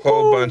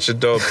whole bunch of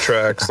dope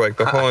tracks. Like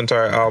the whole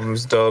entire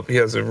album's dope. He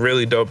has a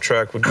really dope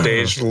track with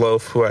Dej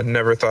Loaf, who I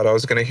never thought I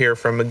was going to hear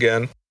from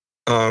again.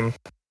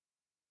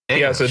 He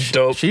has a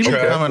dope She be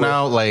track coming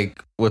out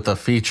like with a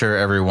feature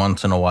every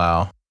once in a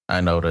while,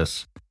 I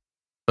notice.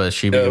 But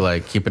she be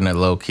like keeping it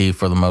low key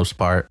for the most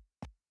part.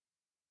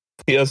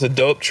 He has a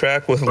dope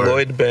track with Word.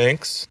 Lloyd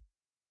Banks.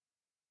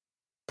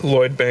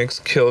 Lloyd Banks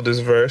killed his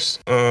verse.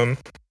 That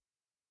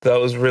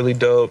was really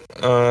dope.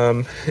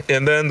 And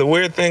then the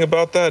weird thing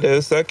about that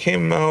is that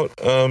came out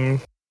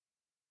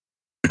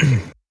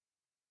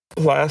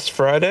last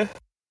Friday,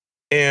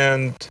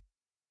 and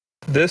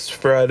this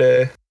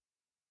Friday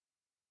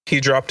he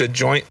dropped a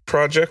joint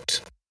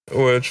project,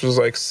 which was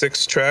like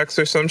 6 tracks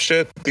or some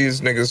shit.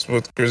 These niggas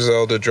with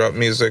Griselda drop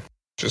music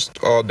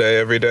just all day,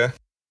 every day.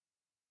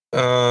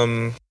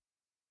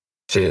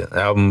 Shit,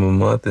 album of the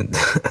month. And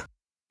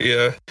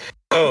Yeah.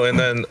 Oh, and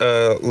then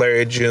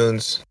Larry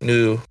June's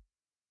new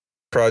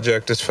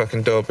project is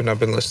fucking dope, and I've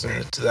been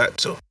listening to that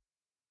too.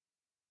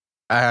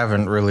 I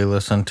haven't really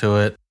listened to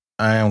it.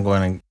 I am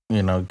going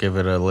to, give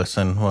it a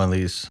listen one of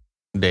these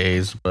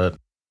days, but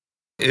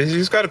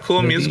He's got a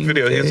cool music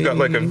video. He's got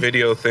like a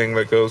video thing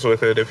that goes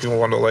with it if you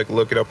want to like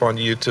look it up on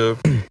YouTube.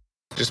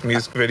 Just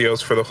music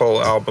videos for the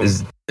whole album.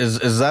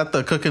 is that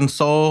the Cookin'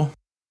 Soul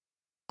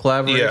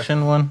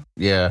collaboration one?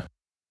 Yeah.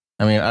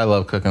 I mean, I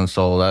love Cookin'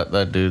 Soul.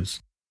 That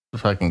dude's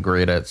fucking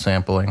great at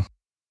sampling.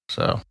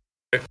 So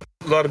A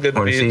lot of good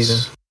Morning beats.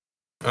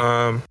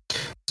 Season.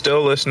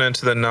 Still listening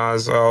to the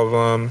Nas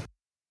album.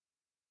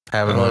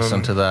 haven't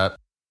listened to that.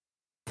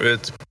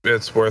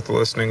 It's worth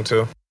listening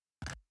to.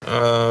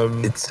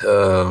 it's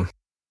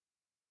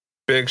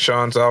Big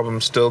Sean's album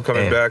still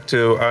coming back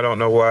to. I don't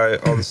know why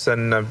all of a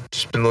sudden I've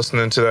just been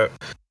listening to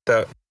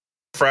that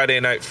Friday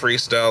night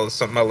freestyle is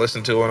something I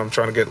listen to when I'm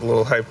trying to get a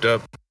little hyped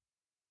up.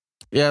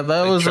 Yeah,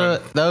 that was an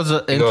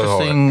hard.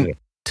 interesting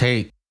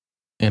take,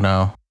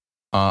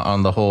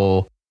 on the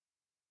whole,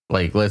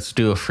 like, let's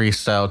do a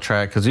freestyle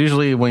track. Because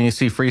usually when you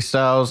see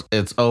freestyles,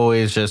 it's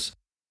always just,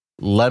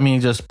 let me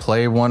just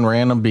play one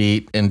random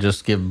beat and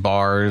just give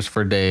bars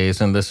for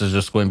days. And this is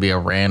just going to be a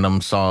random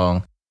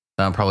song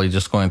that I'm probably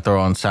just going to throw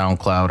on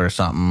SoundCloud or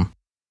something.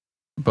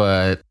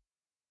 But,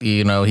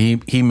 he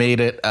made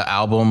it an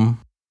album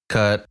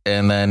cut,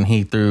 and then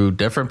he threw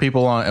different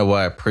people on. And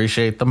what I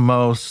appreciate the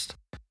most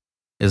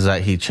is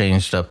that he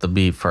changed up the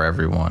beat for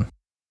everyone.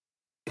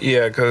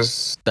 Yeah,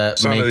 because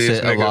That makes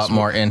it a lot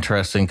more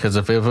interesting. Because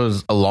if it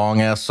was a long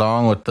ass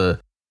song with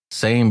the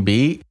same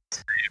beat,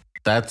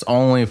 that's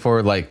only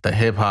for like the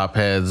hip hop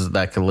heads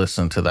that could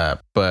listen to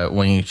that. But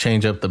when you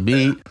change up the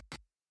beat,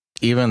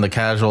 even the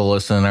casual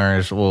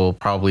listeners will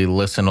probably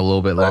listen a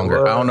little bit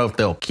longer. I don't know if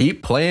they'll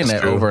keep playing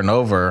it over and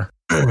over,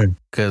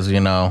 because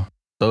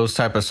those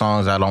type of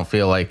songs I don't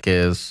feel like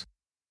is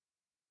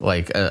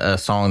like a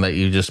song that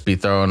you just be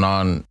throwing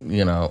on,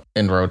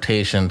 in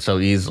rotation so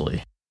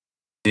easily.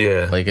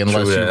 yeah, Like,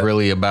 unless true you're that.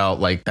 really about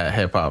like that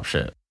hip hop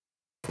shit.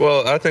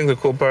 Well, I think the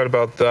cool part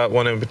about that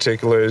one in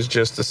particular is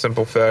just the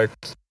simple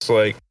fact. It's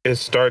like it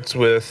starts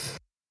with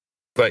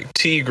like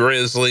T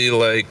Grizzly,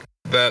 like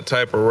that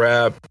type of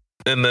rap,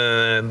 and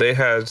then they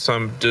had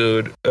some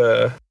dude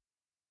that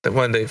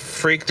when they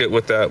freaked it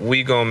with that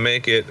 "We Gonna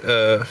Make It"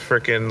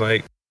 freaking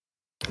like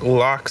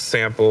lock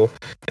sample,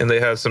 and they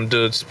had some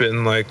dude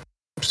spitting like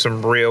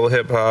some real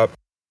hip hop.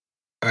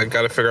 I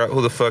gotta figure out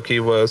who the fuck he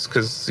was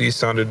because he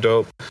sounded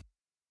dope.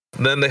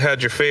 Then they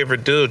had your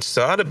favorite dude,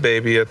 Sada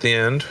Baby, at the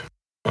end.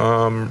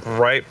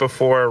 Right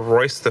before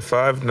Royce the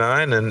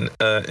 5'9" and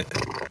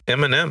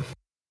Eminem.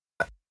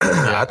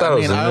 I thought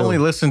it was. I only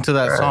listened to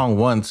that song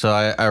once, so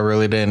I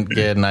really didn't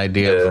get an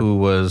idea of who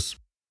was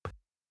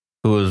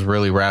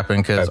really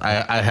rapping, because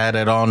I had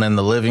it on in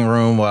the living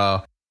room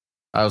while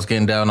I was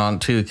getting down on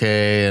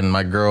 2K, and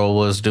my girl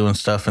was doing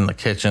stuff in the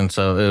kitchen.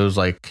 So it was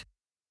like,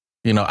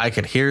 I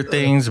could hear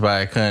things, but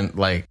I couldn't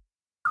like,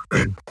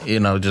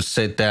 just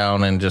sit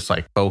down and just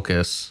like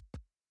focus.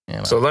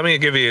 So let me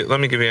give you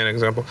an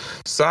example.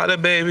 Sada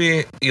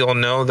Baby, you'll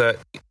know that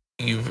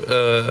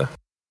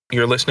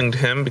you're listening to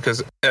him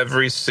because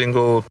every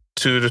single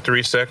 2 to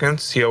 3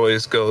 seconds he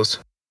always goes,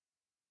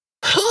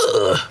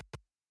 huh.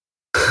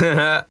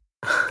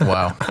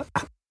 Wow,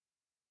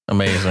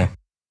 amazing.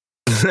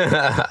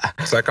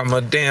 It's like I'm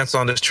gonna dance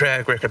on this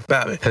track record,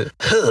 Bobby.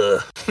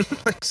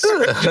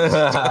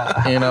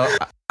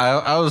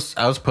 I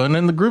was putting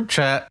in the group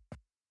chat,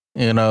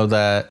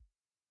 that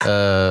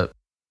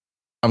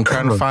I'm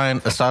trying to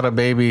find a Sada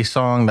Baby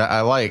song that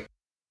I like.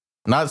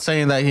 Not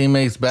saying that he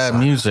makes bad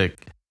music,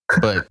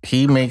 but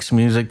he makes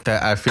music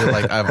that I feel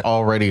like I've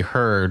already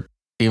heard,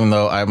 even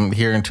though I'm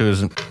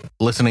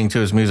listening to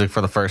his music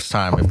for the first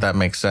time, if that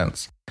makes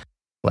sense.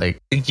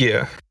 Like,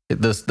 yeah,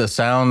 the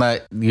sound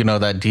that,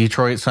 that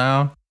Detroit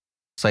sound,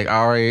 it's like I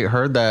already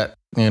heard that,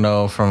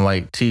 from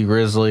like T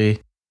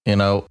Grizzly,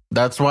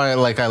 that's why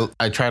like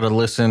I try to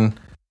listen.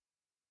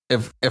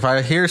 If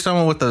I hear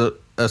someone with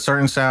a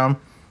certain sound,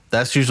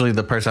 that's usually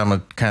the person I'm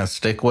gonna kind of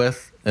stick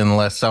with,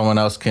 unless someone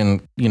else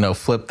can,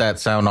 flip that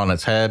sound on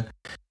its head.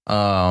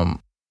 But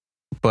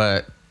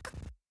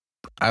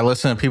I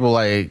listen to people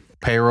like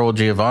Payroll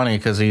Giovanni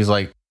because he's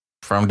like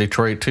from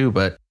Detroit too,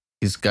 but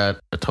he's got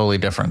a totally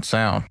different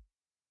sound,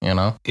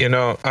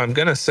 I'm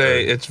gonna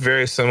say it's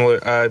very similar.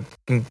 I'm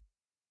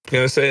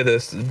gonna say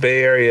this: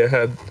 Bay Area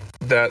had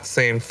that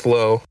same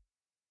flow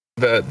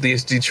that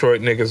these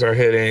Detroit niggas are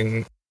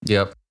hitting.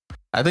 Yep.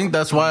 I think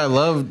that's why I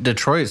love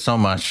Detroit so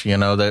much. You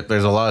know, that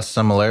there's a lot of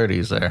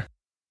similarities there.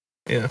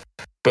 Yeah,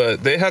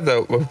 but they had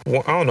I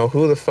don't know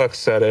who the fuck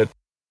said it,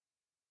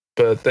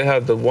 but they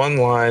had the one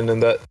line in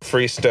that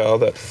freestyle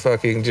that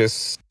fucking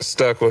just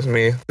stuck with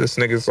me. This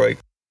nigga's like,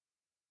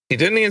 he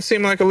didn't even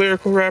seem like a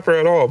lyrical rapper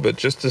at all, but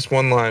just this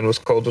one line was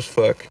cold as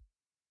fuck.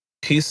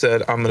 He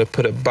said, "I'm gonna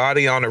put a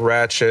body on a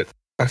ratchet.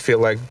 I feel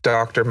like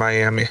Dr.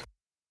 Miami."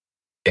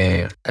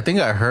 Damn. I think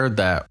I heard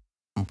that.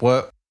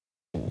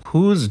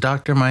 Who's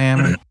Dr.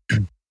 Miami?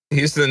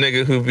 He's the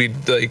nigga who be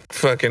like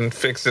fucking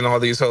fixing all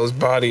these hoes'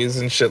 bodies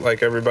and shit.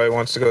 Like everybody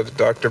wants to go to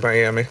Dr.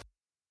 Miami.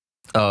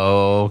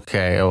 Oh,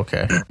 okay.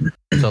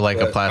 So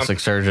like a plastic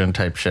surgeon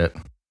type shit.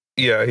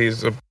 Yeah,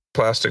 he's a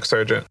plastic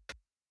surgeon.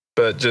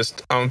 But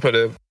just, I'm gonna put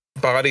a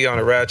body on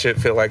a ratchet,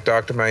 feel like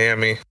Dr.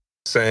 Miami,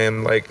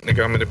 saying like,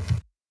 nigga,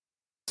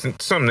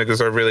 some niggas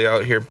are really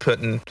out here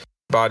putting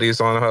bodies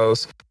on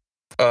hoes.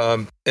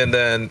 And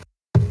then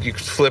you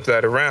flip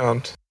that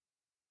around,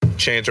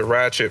 change a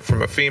ratchet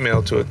from a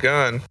female to a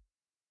gun,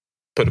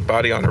 put a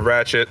body on a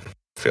ratchet,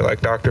 feel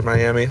like Dr.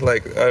 Miami.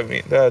 Like, I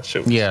mean, that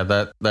shit. Yeah,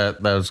 that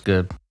was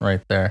good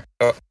right there.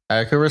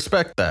 I could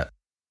respect that.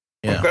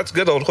 Yeah, that's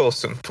good old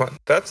wholesome fun.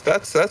 That's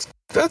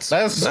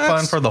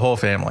fun for the whole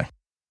family.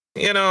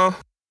 You know,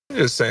 I'm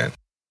just saying,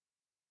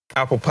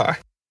 apple pie.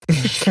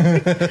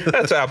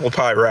 That's apple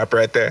pie rap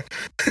right there.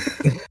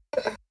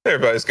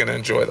 Everybody's gonna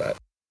enjoy that.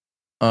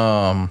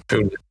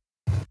 True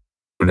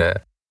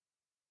that.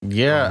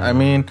 Yeah, I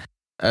mean,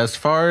 as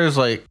far as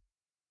like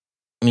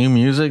new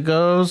music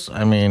goes,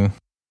 I mean,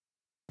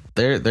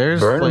 there's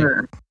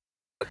Burner.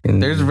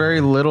 there's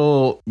very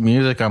little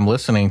music I'm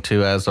listening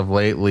to as of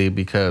lately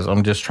because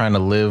I'm just trying to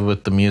live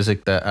with the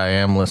music that I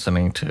am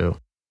listening to.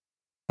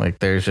 Like,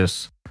 there's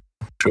just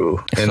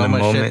true so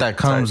much shit that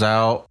comes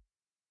out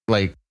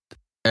like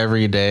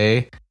every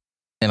day,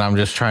 and I'm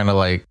just trying to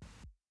like,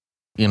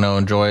 you know,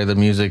 enjoy the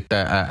music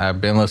that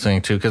I've been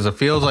listening to, because it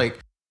feels like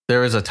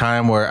there was a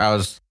time where I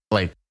was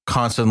like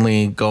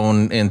constantly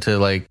going into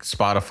like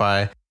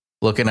Spotify,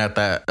 looking at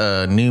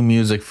that new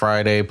music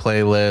Friday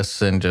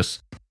playlist, and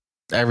just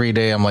every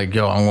day I'm like,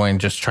 yo, I'm going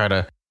to just try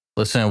to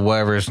listen to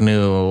whatever's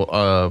new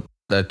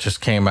that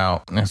just came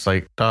out. And it's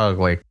like, dog,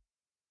 like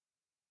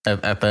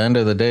at the end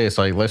of the day, it's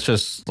like, let's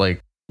just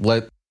like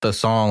let the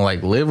song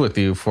like live with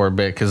you for a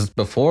bit. Because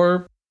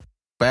before,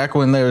 back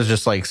when there was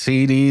just like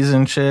CDs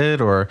and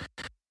shit, or,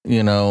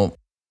 you know,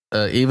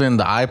 even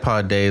the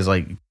iPod days,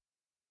 like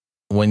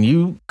when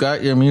you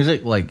got your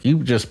music, like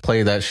you just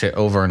play that shit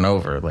over and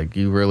over. Like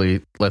you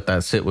really let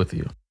that sit with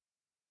you.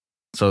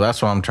 So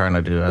that's what I'm trying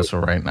to do as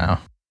of right now.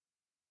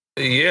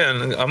 Yeah,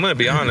 and I'm gonna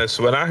be honest.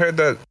 When I heard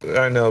that,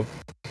 I know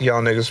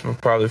y'all niggas will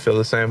probably feel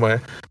the same way,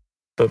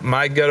 but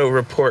My Ghetto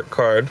Report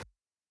Card.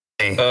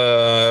 Do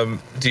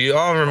you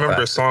all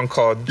remember a song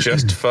called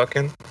 "Just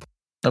Fucking"?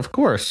 Of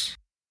course.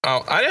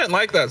 Oh, I didn't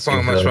like that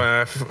song much when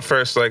I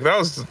first like. That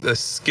was a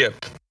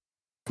skip.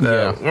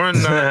 Yeah. We're not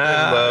in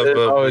love,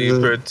 but we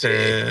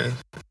pretend.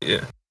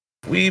 Yeah,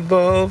 we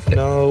both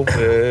know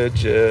we're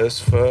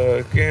just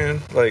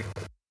fucking. Like,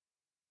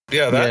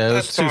 yeah, that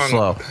was song, too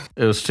slow.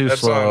 It was too that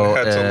slow. Song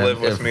had to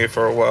live with me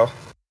for a while.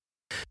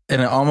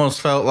 And it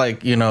almost felt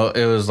like, you know,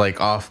 it was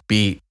like off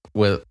beat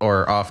with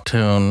or off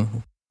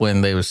tune when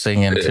they were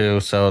singing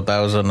too. So that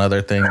was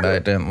another thing that I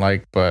didn't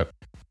like. But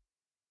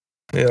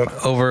yeah,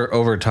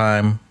 over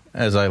time,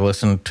 as I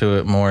listened to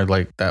it more,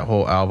 like that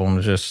whole album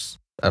was just,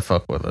 I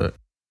fuck with it.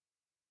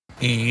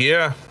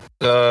 Yeah,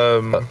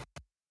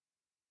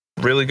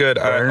 really good.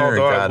 Burner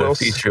got a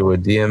feature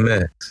with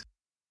DMX.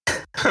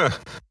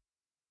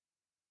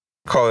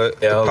 Call it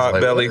the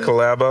Potbelly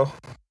collabo.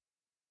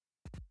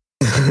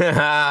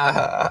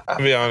 To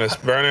be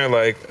honest, Burner,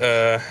 like,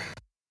 I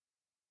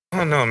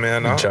don't know,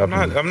 man.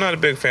 I'm not a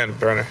big fan of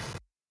Burner.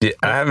 Yeah,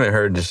 I haven't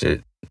heard the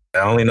shit.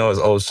 I only know his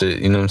old shit.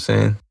 You know what I'm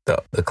saying?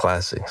 The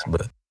classics,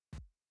 but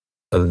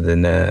other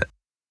than that,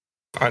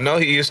 I know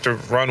he used to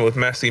run with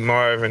Messy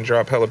Marv and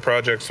drop hella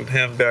projects with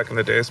him back in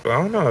the days, but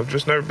I don't know. I've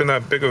just never been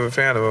that big of a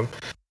fan of him.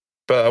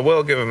 But I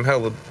will give him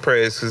hella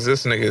praise because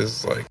this nigga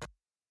is like,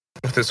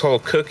 with this whole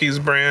cookies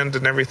brand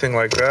and everything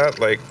like that,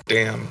 like,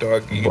 damn,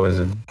 dog.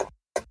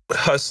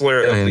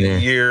 Hustler of the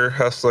year,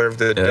 hustler of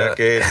the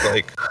decade.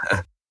 Like,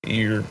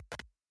 you're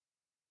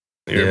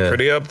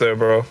pretty up there,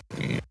 bro.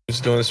 You're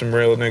just doing some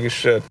real nigga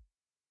shit.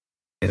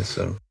 Yeah,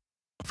 so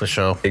for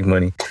sure. Big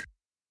money.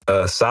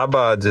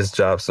 Saba just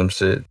dropped some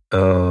shit. I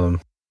don't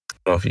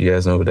know if you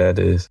guys know what that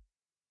is.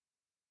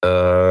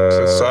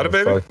 Sada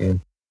Baby?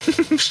 Fucking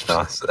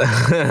sound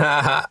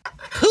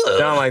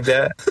like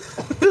that.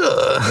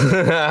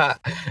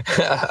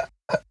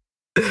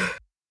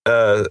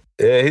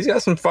 Yeah, he's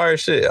got some fire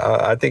shit.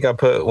 I think I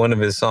put one of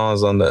his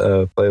songs on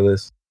the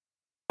playlist.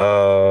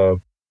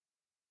 Nolan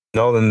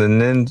the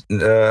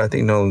Ninja. I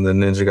think Nolan the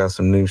Ninja got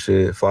some new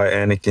shit. Fly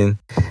Anakin.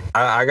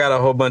 I got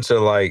a whole bunch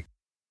of like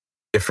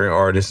different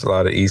artists, a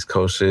lot of East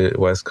Coast shit,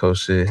 West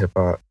Coast shit, hip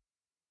hop.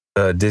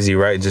 Dizzy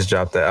Wright just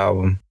dropped the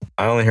album.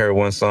 I only heard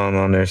one song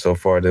on there so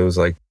far that was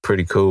like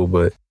pretty cool,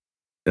 but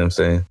you know what I'm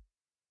saying?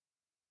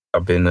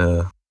 I've been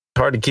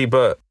hard to keep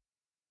up.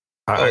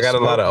 I got a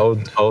lot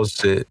of old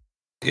shit.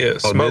 Yeah,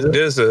 Smoke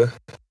DZA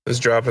is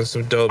dropping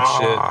some dope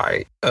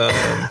shit.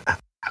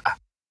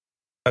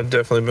 I've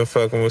definitely been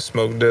fucking with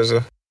Smoke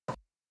DZA.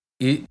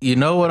 You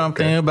know what I'm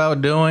thinking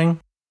about doing?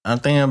 I'm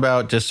thinking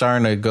about just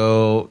starting to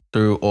go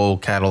through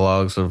old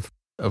catalogs of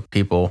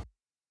people.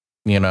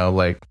 You know,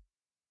 like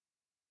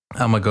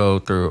I'm gonna go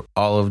through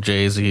all of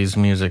Jay-Z's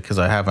music because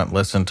I haven't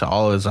listened to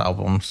all his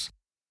albums.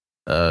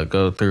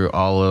 Go through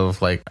all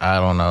of like I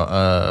don't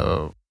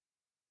know,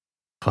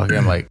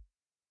 fucking like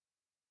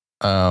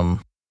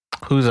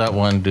who's that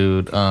one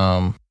dude?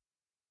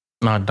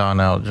 Not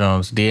Donnell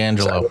Jones,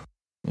 D'Angelo.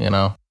 You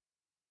know,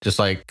 just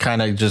like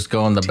kind of just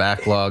go in the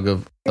backlog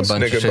of a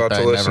bunch of shit that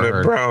I never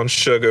heard. Brown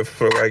Sugar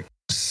for like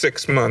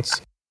 6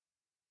 months.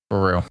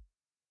 For real.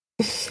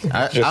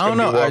 I don't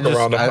know.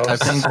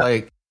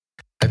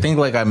 I think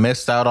like I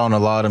missed out on a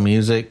lot of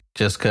music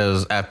just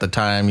because at the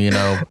time, you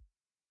know,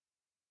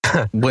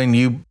 when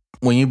you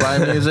buy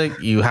music,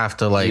 you have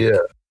to like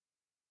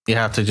you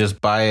have to just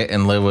buy it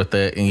and live with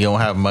it, and you don't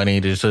have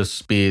money to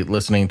just be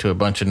listening to a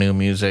bunch of new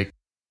music.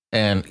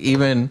 And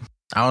even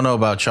I don't know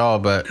about y'all,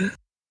 but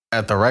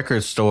at the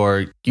record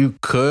store, you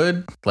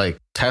could like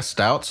test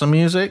out some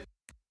music.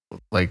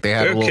 Like they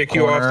had a little kick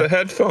you off the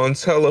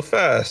headphones hella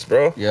fast,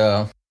 bro.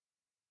 Yeah,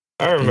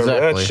 I remember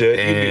that shit.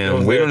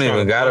 And we don't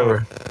even got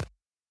over.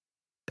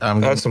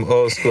 That's some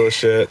old school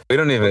shit. We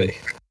don't even.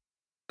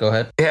 Go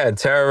ahead. Yeah,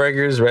 Terra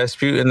Records,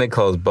 Rasputin, they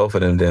closed both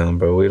of them down,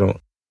 bro. We don't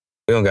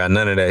got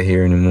none of that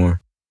here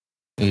anymore.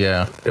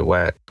 Yeah, they're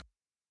whack.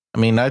 I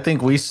mean, I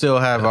think we still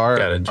have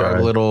our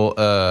little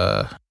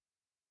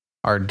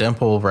our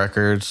Dimple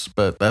records,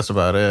 but that's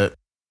about it.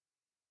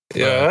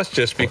 Yeah, that's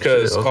just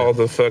because all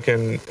the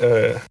fucking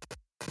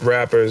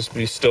rappers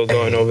be still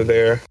going over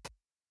there.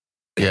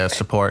 Yeah,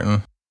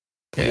 supporting.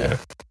 Yeah.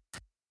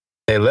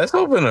 Hey, let's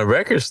open a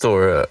record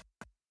store up.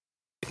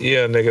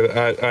 Yeah,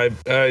 nigga,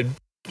 I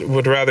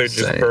would rather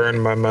just burn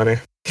my money.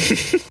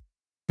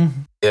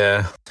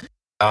 Yeah.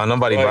 Oh,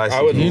 nobody buys.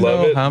 I would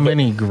love it. How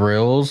many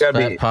grills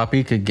that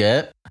Poppy could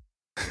get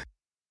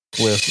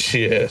with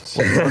shit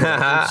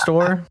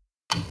store?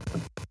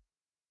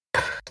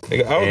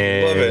 Nigga, I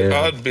would love it.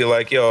 I'd be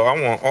like, yo, I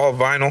want all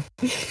vinyl.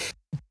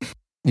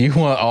 You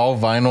want all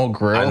vinyl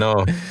grill? I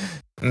know.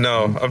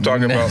 No, I'm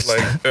talking about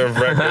like a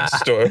record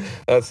store.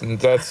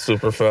 That's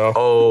super foul.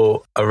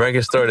 Oh, a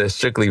record store that's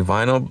strictly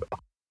vinyl.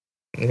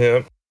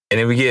 Yep. And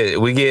then we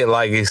get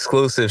like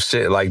exclusive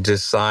shit, like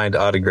just signed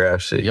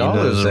autograph shit. Y'all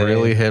is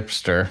really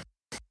hipster.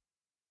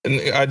 And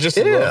I just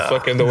love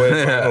fucking the way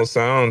vinyl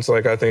sounds.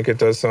 Like I think it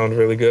does sound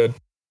really good.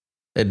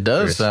 It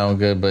does sound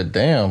good, but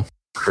damn,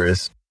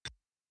 Chris.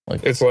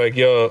 Like it's like,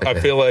 yo, I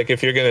feel like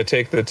if you're gonna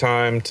take the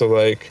time to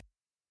like,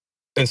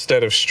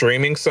 instead of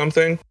streaming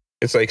something,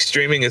 it's like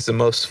streaming is the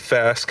most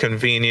fast,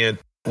 convenient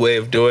way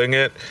of doing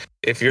it.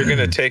 If you're going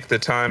to take the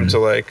time to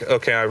like,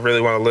 okay, I really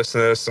want to listen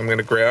to this, I'm going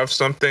to grab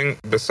something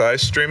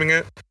besides streaming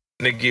it,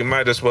 nigga, you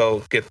might as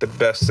well get the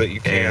best that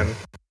you can.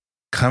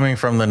 Coming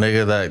from the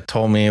nigga that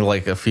told me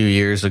like a few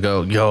years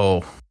ago,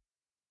 yo,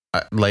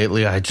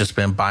 lately I just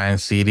been buying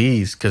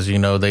CDs because, you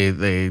know,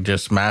 they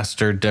just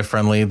mastered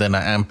differently than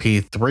an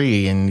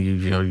MP3 and,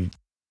 you know,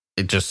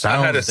 it just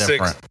sounds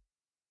different.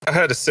 I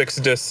had a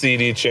 6-disc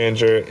CD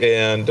changer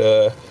and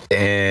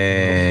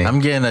I'm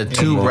getting a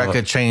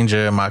 2-record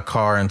changer in my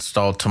car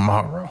installed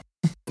tomorrow.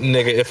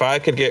 Nigga, if I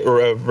could get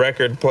a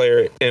record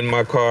player in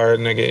my car,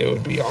 nigga, it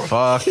would be on.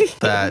 Fuck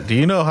that. Do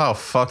you know how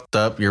fucked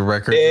up your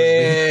record would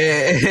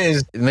be?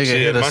 Nigga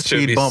hit a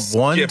speed bump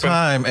one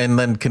time and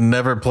then can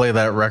never play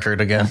that record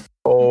again.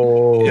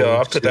 Oh, yo,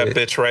 I put that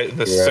bitch right in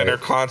the center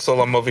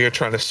console. I'm over here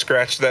trying to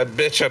scratch that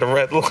bitch at a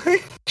red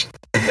light.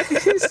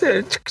 He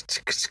said,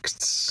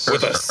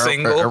 with a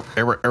single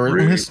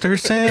Mr.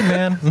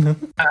 Sandman.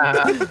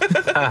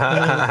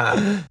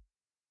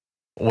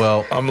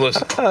 Well, I'm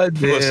listening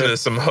to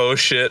some hoe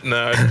shit, and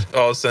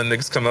all of a sudden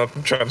niggas come up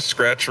and try to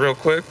scratch real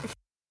quick.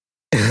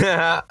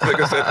 Like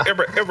I said,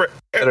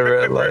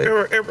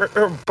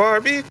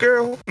 Barbie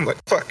girl. I'm like,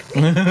 fuck.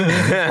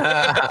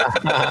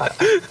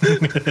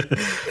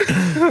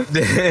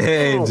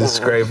 Just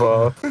scrape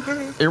off.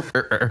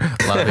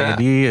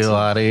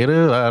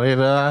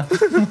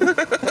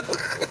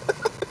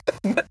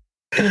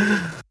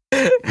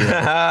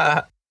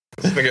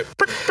 This nigga,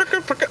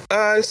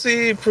 I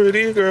see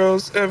pretty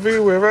girls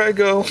everywhere I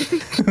go.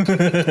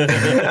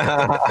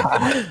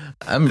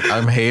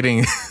 I'm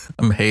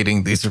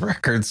hating these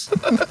records,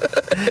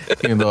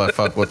 even though I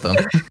fuck with them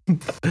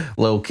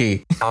low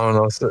key. I don't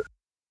know. So.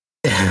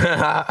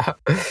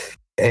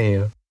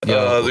 Damn.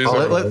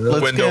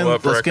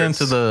 Let's get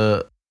into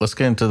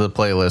the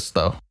playlist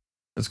though.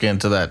 Let's get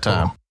into that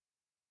time.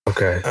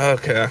 Okay.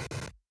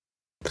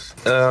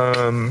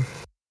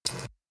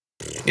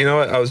 You know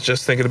what? I was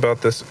just thinking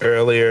about this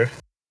earlier.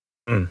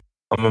 I'm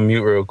gonna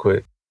mute real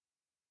quick.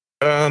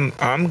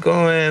 I'm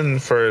going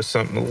for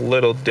something a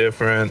little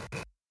different,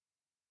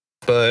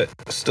 but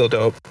still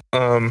dope.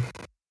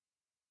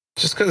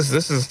 Just because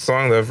this is a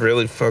song that I've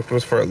really fucked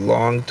with for a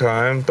long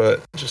time,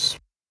 but just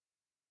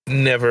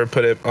never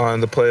put it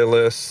on the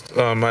playlist.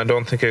 I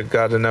don't think it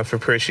got enough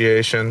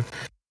appreciation.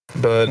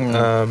 But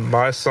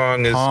my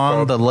song is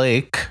On the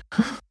Lake.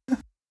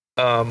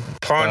 Pond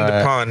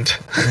to Pond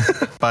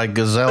by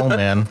Gazelle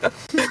Man.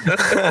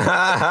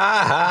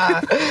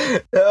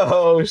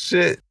 Oh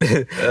shit!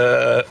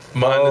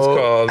 Mine is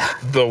called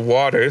 "The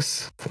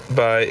Waters"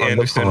 by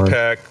Anderson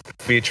 .Paak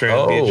featuring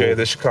BJ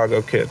the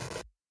Chicago Kid.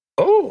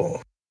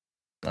 Oh,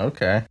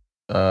 okay.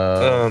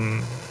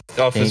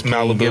 Off his Malibu.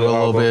 Can you give a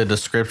little bit of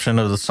description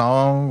of the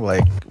song?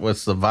 Like,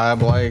 what's the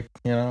vibe like?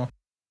 You know.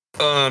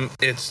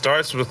 It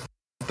starts with.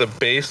 The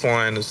bass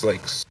line is like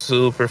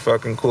super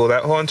fucking cool.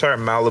 That whole entire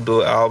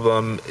Malibu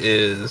album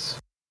it's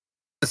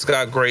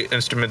got great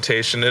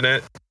instrumentation in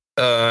it.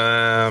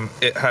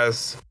 It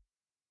has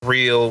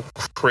real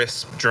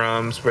crisp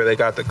drums where they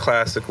got the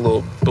classic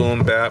little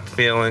boom bap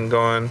feeling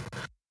going.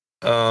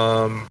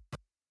 And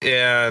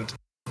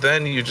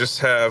then you just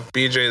have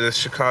BJ the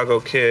Chicago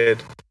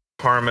Kid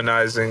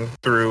harmonizing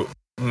through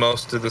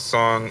most of the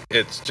song.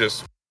 It's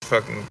just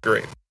fucking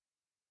great.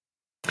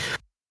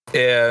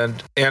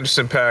 And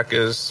Anderson .Paak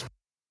is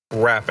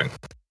rapping.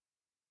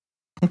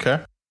 Okay.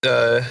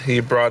 He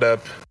brought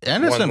up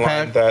Anderson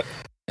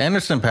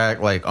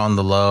 .Paak, like on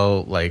the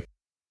low, like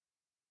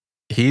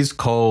he's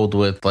cold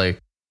with like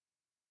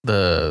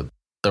the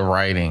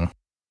writing.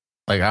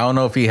 Like I don't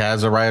know if he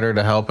has a writer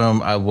to help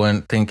him. I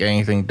wouldn't think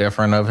anything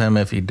different of him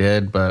if he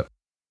did, but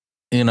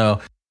you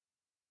know,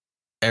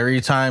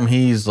 every time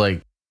he's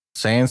like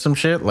saying some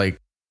shit, like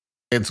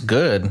it's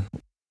good.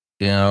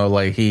 You know,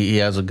 like he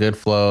has a good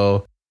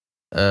flow.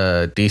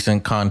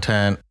 Decent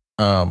content.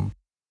 And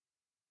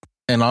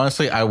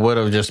honestly, I would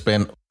have just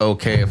been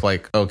okay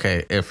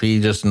if he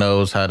just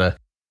knows how to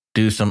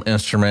do some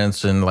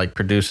instruments and like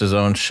produce his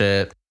own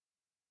shit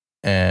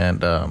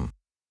and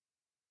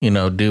you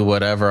know, do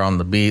whatever on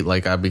the beat,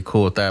 like I'd be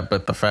cool with that.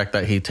 But the fact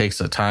that he takes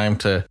the time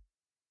to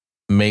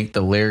make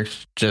the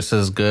lyrics just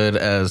as good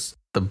as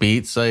the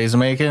beats that he's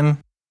making,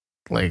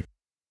 like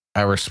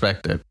I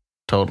respect it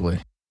totally.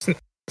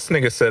 This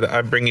nigga said,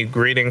 "I bring you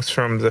greetings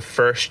from the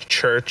First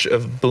Church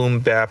of Boom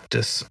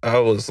Baptist." I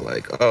was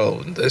like,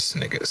 "Oh, this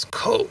nigga is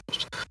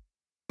cold."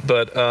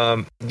 But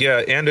yeah,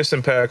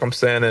 Anderson .Paak, I'm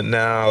saying it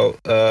now.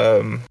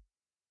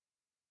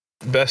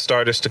 Best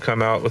artist to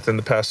come out within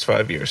the past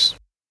 5 years.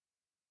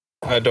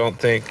 I don't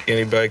think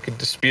anybody could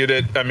dispute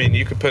it. I mean,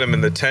 you could put him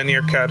in the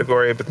 10-year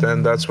category, but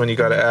then that's when you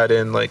got to add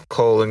in like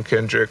Cole and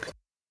Kendrick.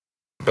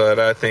 But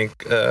I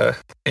think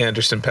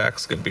Anderson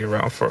 .Paak's gonna be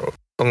around for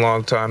a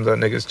long time. That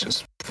nigga's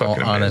just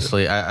fucking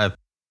honestly,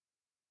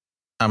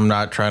 I'm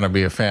not trying to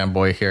be a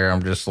fanboy here.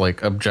 I'm just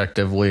like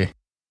objectively,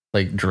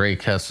 like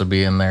Drake has to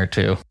be in there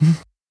too.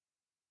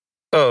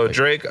 Oh,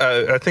 Drake!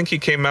 I think he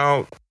came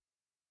out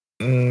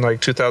in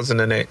like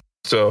 2008,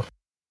 so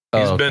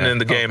he's been in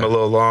the game a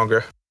little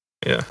longer.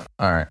 Yeah.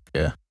 All right.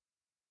 Yeah.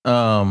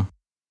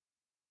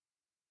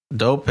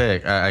 Dope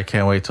pick. I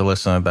can't wait to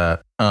listen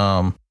to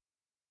that.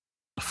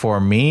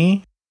 For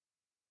me,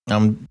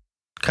 I'm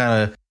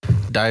kind of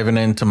diving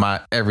into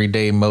my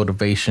everyday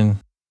motivation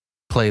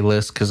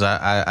playlist because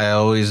I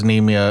always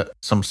need me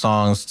some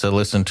songs to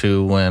listen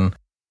to when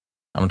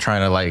I'm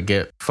trying to like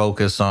get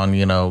focused on,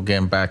 you know,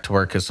 getting back to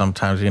work. Because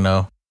sometimes, you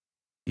know,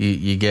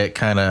 you get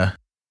kind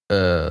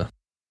of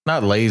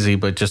not lazy,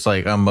 but just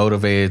like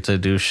unmotivated to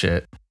do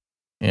shit,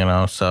 you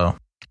know. So,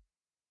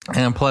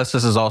 and plus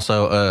this is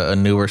also a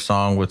newer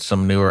song with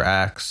some newer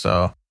acts,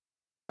 so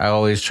I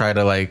always try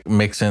to like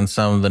mix in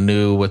some of the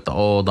new with the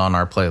old on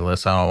our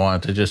playlist. I don't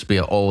want it to just be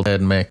an old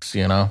head mix,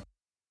 you know.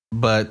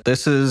 But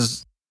this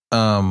is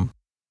by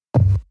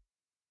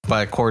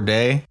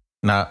Cordae,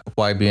 not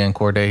YBN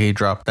Cordae. He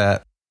dropped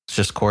that. It's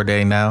just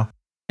Cordae now,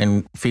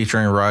 and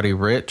featuring Roddy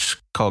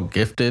Ricch, called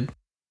Gifted.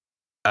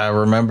 I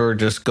remember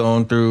just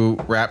going through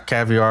Rap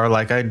Caviar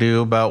like I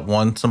do about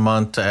once a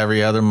month to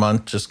every other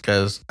month, just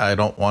because I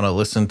don't want to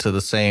listen to the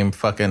same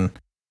fucking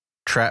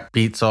trap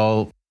beats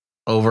all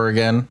over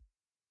again.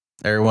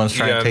 Everyone's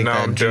trying to take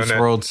that Juice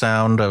WRLD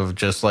sound of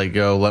just like,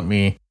 yo, let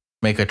me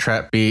make a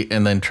trap beat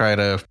and then try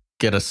to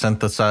get a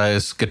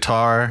synthesized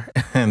guitar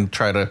and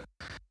try to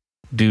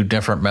do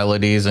different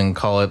melodies and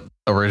call it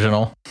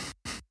original.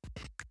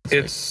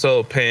 It's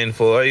so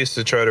painful. I used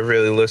to try to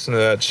really listen to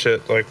that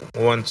shit like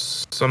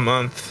once a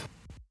month.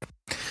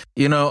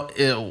 You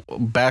know,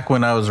 back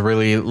when I was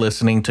really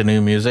listening to new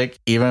music,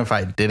 even if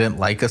I didn't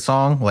like a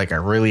song, like I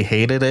really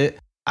hated it,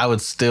 I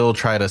would still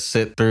try to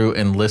sit through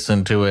and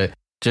listen to it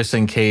just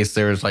in case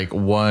there's like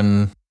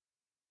one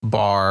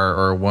bar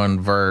or one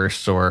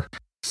verse or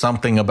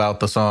something about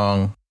the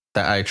song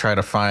that I try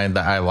to find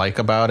that I like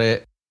about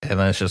it. And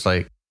then it's just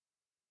like,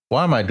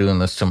 why am I doing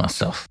this to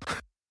myself?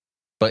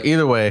 But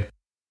either way,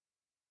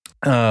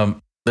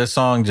 this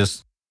song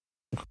just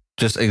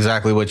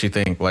exactly what you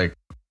think. Like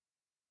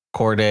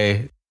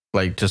Cordae,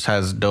 like just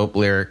has dope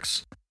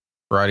lyrics.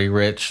 Roddy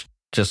Ricch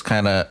just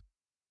kind of,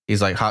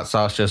 he's like hot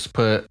sauce, just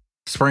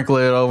sprinkle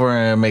it over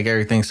and make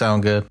everything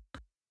sound good.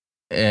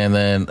 And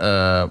then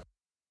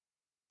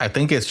I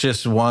think it's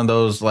just one of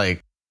those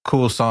like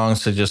cool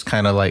songs to just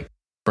kind of like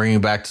bring you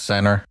back to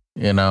center,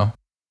 you know?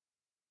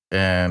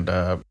 and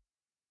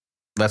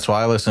that's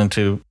why I listen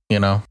to.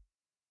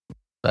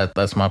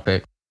 That's my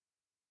pick.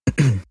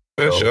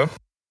 For sure.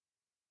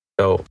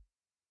 So,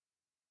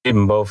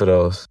 even both of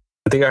those.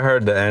 I think I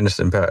heard the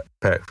Anderson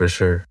pack for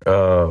sure.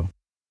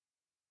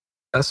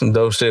 That's some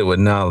dope shit with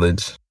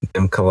Knowledge.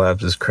 Them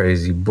collabs is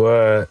crazy.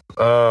 But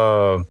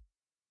my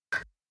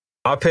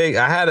pick,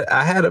 I had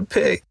a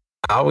pick.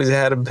 I always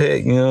had a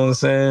pick, you know what I'm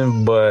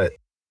saying? But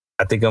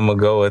I think I'm gonna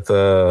go with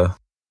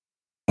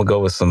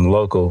some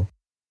local.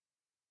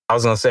 I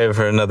was gonna save it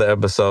for another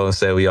episode and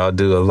say we all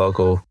do a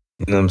local,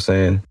 you know what I'm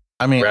saying?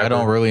 I mean, Rapper. I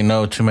don't really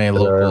know too many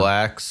local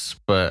acts,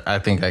 but I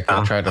think I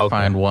could try to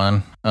find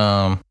one.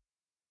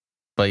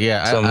 But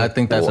yeah, I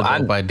think that's a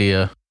dope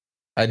idea.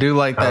 I do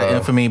like that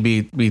Infamy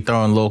be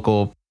throwing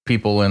local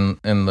people in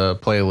the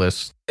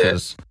playlist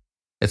because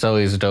it's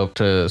always dope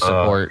to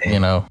support,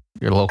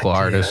 your local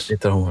artists. I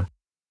throw one.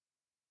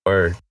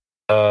 Word.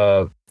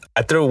 I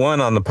threw one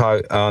on the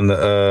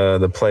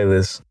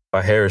playlist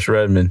by Harris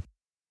Redmond.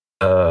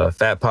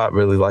 Fat Pop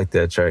really liked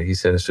that track. He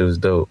said she was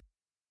dope.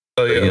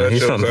 Oh yeah,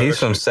 he's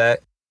from Sac.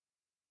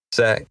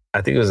 I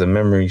think it was a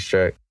Memories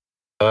track.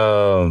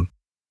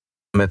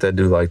 Met that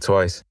dude like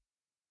twice.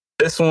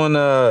 This one,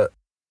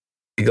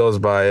 he goes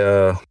by.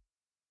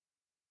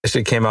 This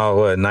shit came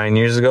out 9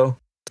 years ago,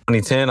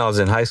 2010. I was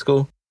in high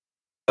school.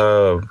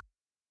 So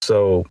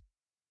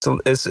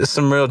it's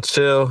some real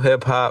chill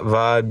hip hop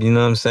vibe. You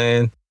know what I'm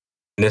saying?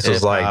 And this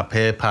was like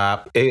hip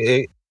hop.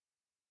 You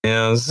know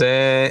what I'm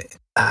saying?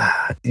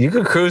 You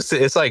could cruise to,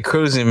 it's like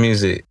cruising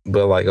music,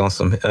 but like on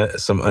some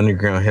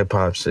underground hip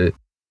hop shit.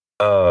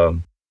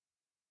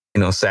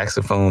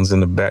 Saxophones in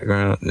the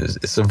background.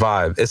 It's a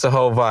vibe. It's a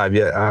whole vibe.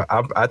 Yeah,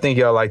 I think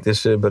y'all like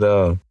this shit, but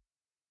it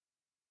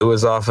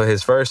was off of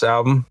his first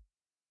album,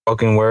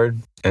 Spoken Word,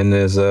 and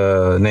his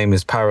name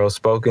is Pyro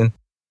Spoken.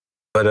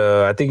 But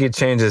I think he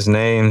changed his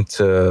name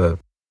to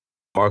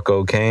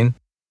Marco Kane.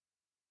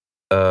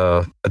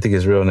 I think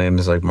his real name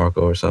is like Marco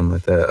or something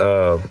like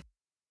that.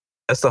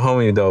 That's the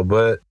homie though,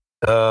 but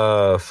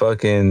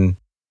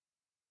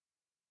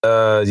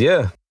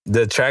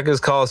the track is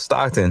called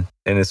Stockton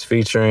and it's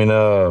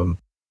featuring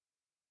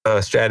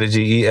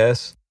Strategy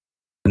ES,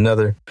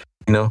 another,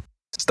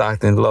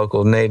 Stockton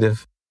local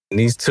native. And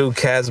these two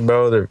cats,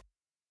 bro, they're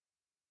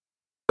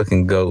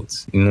fucking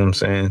goats. You know what I'm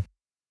saying?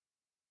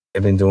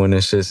 They've been doing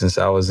this shit since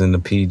I was in the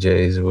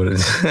PJs.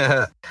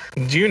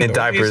 Do you know in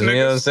diapers, these niggas? You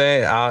know what I'm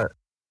saying?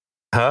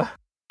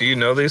 Do you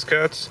know these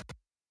cats?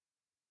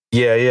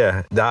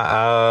 Yeah.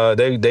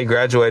 They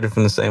graduated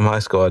from the same high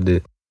school I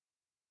did.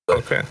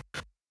 Okay.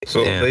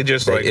 So they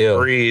just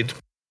breed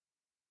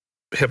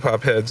hip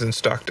hop heads in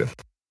Stockton.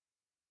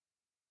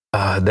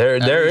 There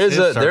is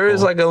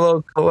like a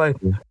little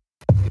collective.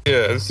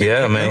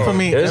 Yeah, man. For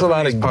me, there's a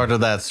lot of part of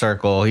that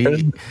circle.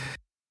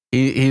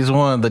 He's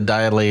one of the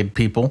dilated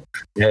people.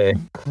 Yeah.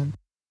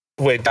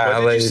 Wait,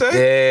 what did you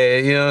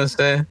say? Yeah, you know what I'm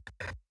saying?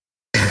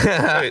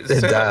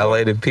 The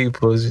dilated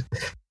people.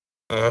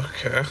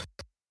 Okay.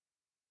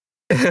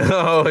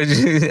 Oh,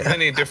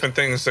 many different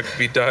things that could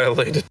be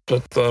dilated,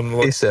 but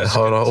he said,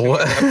 "Hold on,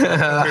 what?"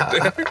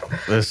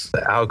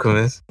 The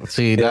Alchemist.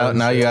 See,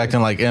 now you're acting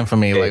like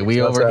Infamy, like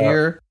we over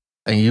here,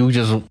 and you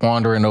just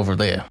wandering over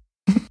there.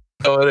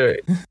 Over there,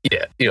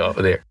 yeah, you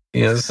over there.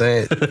 You know what I'm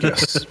saying?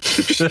 Yes.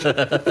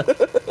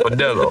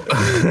 Modelo.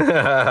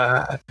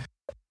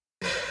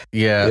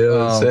 Yeah, you know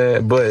what I'm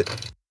saying?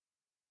 But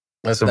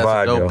that's a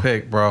dope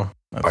pick, bro.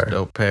 That's a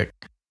dope pick.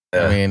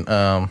 Yeah. I mean,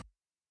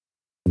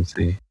 let's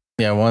see.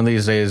 Yeah, one of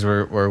these days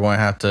we're going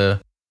to have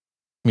to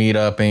meet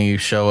up and you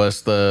show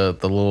us the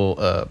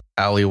little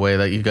alleyway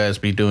that you guys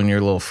be doing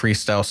your little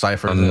freestyle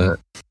ciphers in.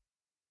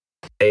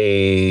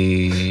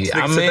 Hey,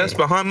 that's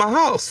behind my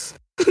house.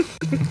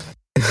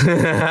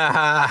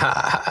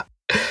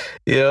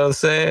 You know what I'm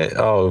saying?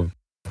 Oh,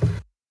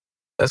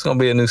 that's gonna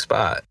be a new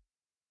spot.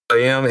 But,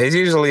 it's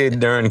usually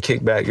during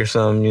kickback or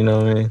something. You know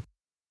what I mean?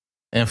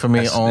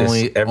 Infamy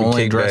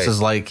only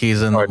dresses like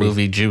he's in the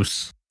movie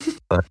Juice.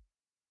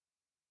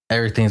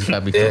 Everything's got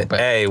to be thrown back.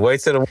 Hey,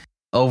 wait till the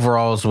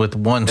overalls with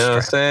one strap. You know what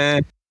I'm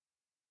saying?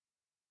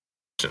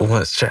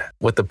 One strap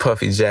with the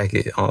puffy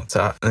jacket on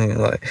top.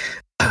 Like,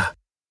 I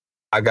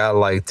got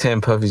like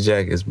 10 puffy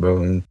jackets,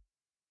 bro, and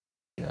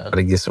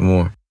gotta get some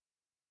more.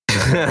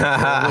 With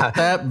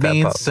that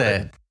being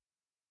said,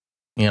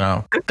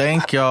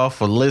 thank y'all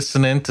for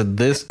listening to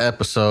this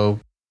episode.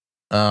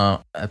 I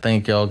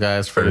thank y'all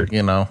guys for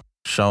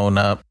showing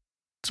up.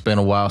 It's been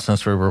a while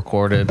since we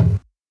recorded.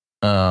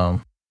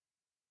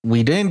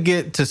 We didn't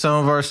get to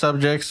some of our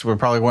subjects. We're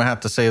probably going to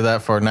have to save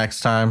that for next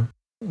time.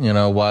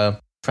 While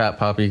Fat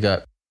Poppy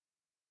got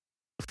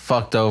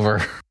fucked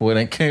over when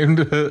it came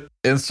to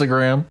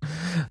Instagram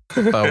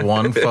by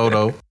one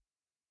photo.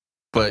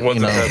 But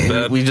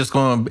we just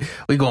gonna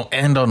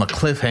end on a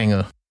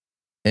cliffhanger,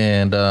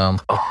 and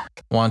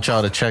want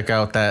y'all to check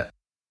out that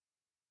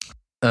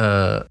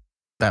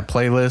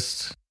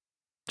playlist.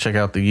 Check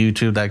out the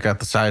YouTube that got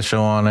the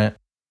sideshow on it.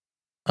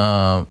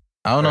 I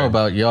don't know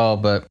about y'all,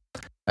 but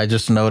I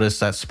just noticed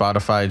that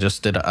Spotify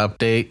just did an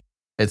update.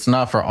 It's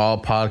not for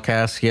all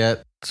podcasts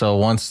yet, So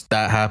once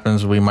that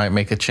happens, we might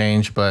make a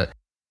change. But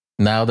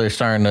now they're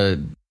starting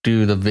to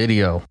do the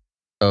video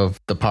of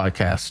the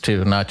podcast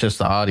too, not just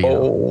the audio.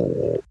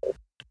 Oh.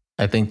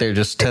 I think they're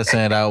just testing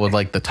it out with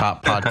like the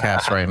top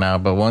podcasts right now.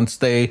 But once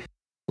they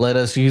let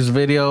us use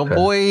video,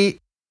 boy,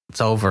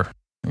 it's over.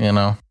 You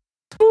know.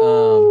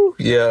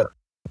 Yeah,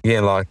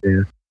 getting locked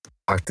in.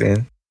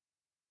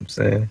 I'm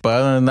saying.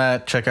 But other than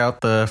that, check out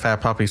the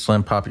Fat Poppy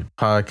Slim Poppy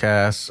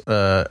podcast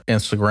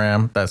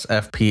Instagram. That's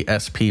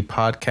FPSP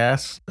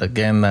Podcast.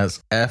 Again,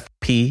 that's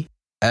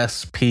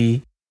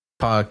FPSP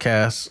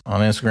Podcast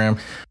on Instagram.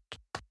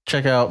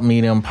 Check out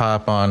Medium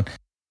Pop on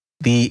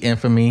The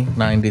Infamy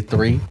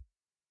 93.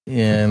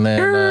 And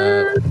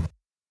then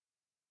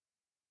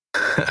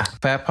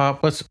Fat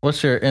Pop,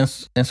 what's your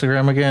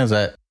Instagram again? Is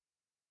that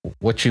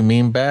What You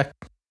Mean Back?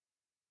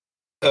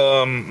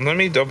 Let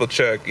me double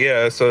check.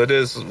 Yeah, so it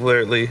is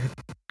literally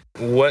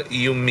What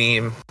You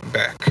Meme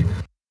Back.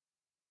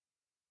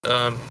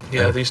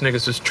 Yeah, these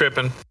niggas is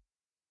tripping.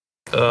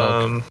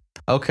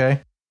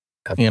 Okay.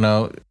 You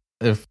know,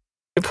 if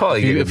you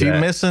probably get it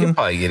back.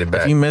 Probably get it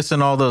back. If you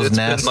missing all those it's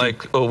nasty, been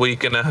like a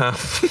week and a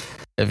half.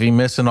 If you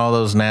missing all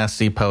those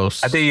nasty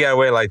posts, I think you gotta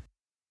wait like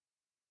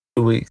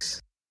 2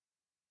 weeks.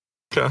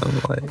 Okay.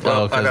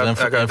 Well,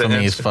 because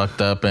Infamy is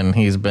fucked up and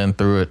he's been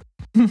through it.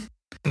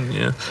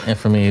 Yeah.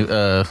 Infamy.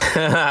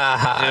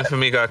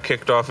 Infamy got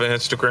kicked off of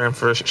Instagram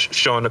for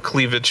showing a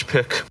cleavage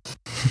pic.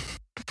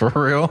 For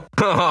real?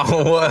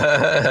 Oh,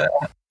 what?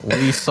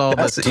 We saw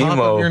that's the top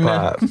emo of your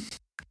pop.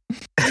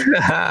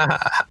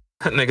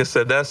 That nigga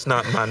said that's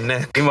not my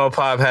neck. Emo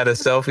Pop had a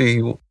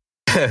selfie.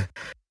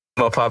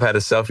 Emo Pop had a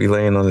selfie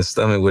laying on his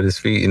stomach with his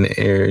feet in the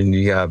air, and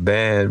you got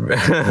banned.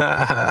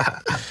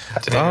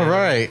 All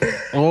right.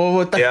 Well,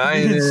 with that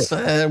being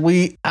said,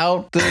 we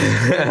out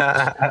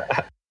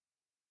there.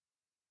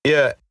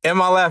 Yeah, and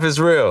my laugh is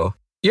real.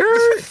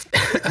 His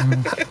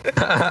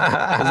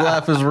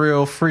laugh is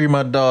real. Free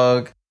my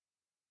dog.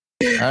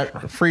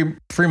 Free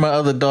my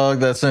other dog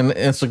that's in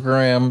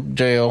Instagram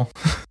jail.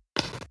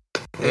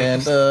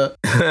 And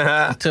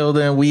until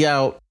then, we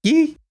out.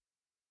 Yee.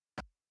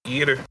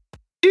 Eater.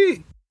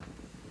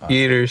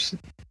 Eaters.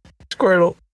 Squirtle.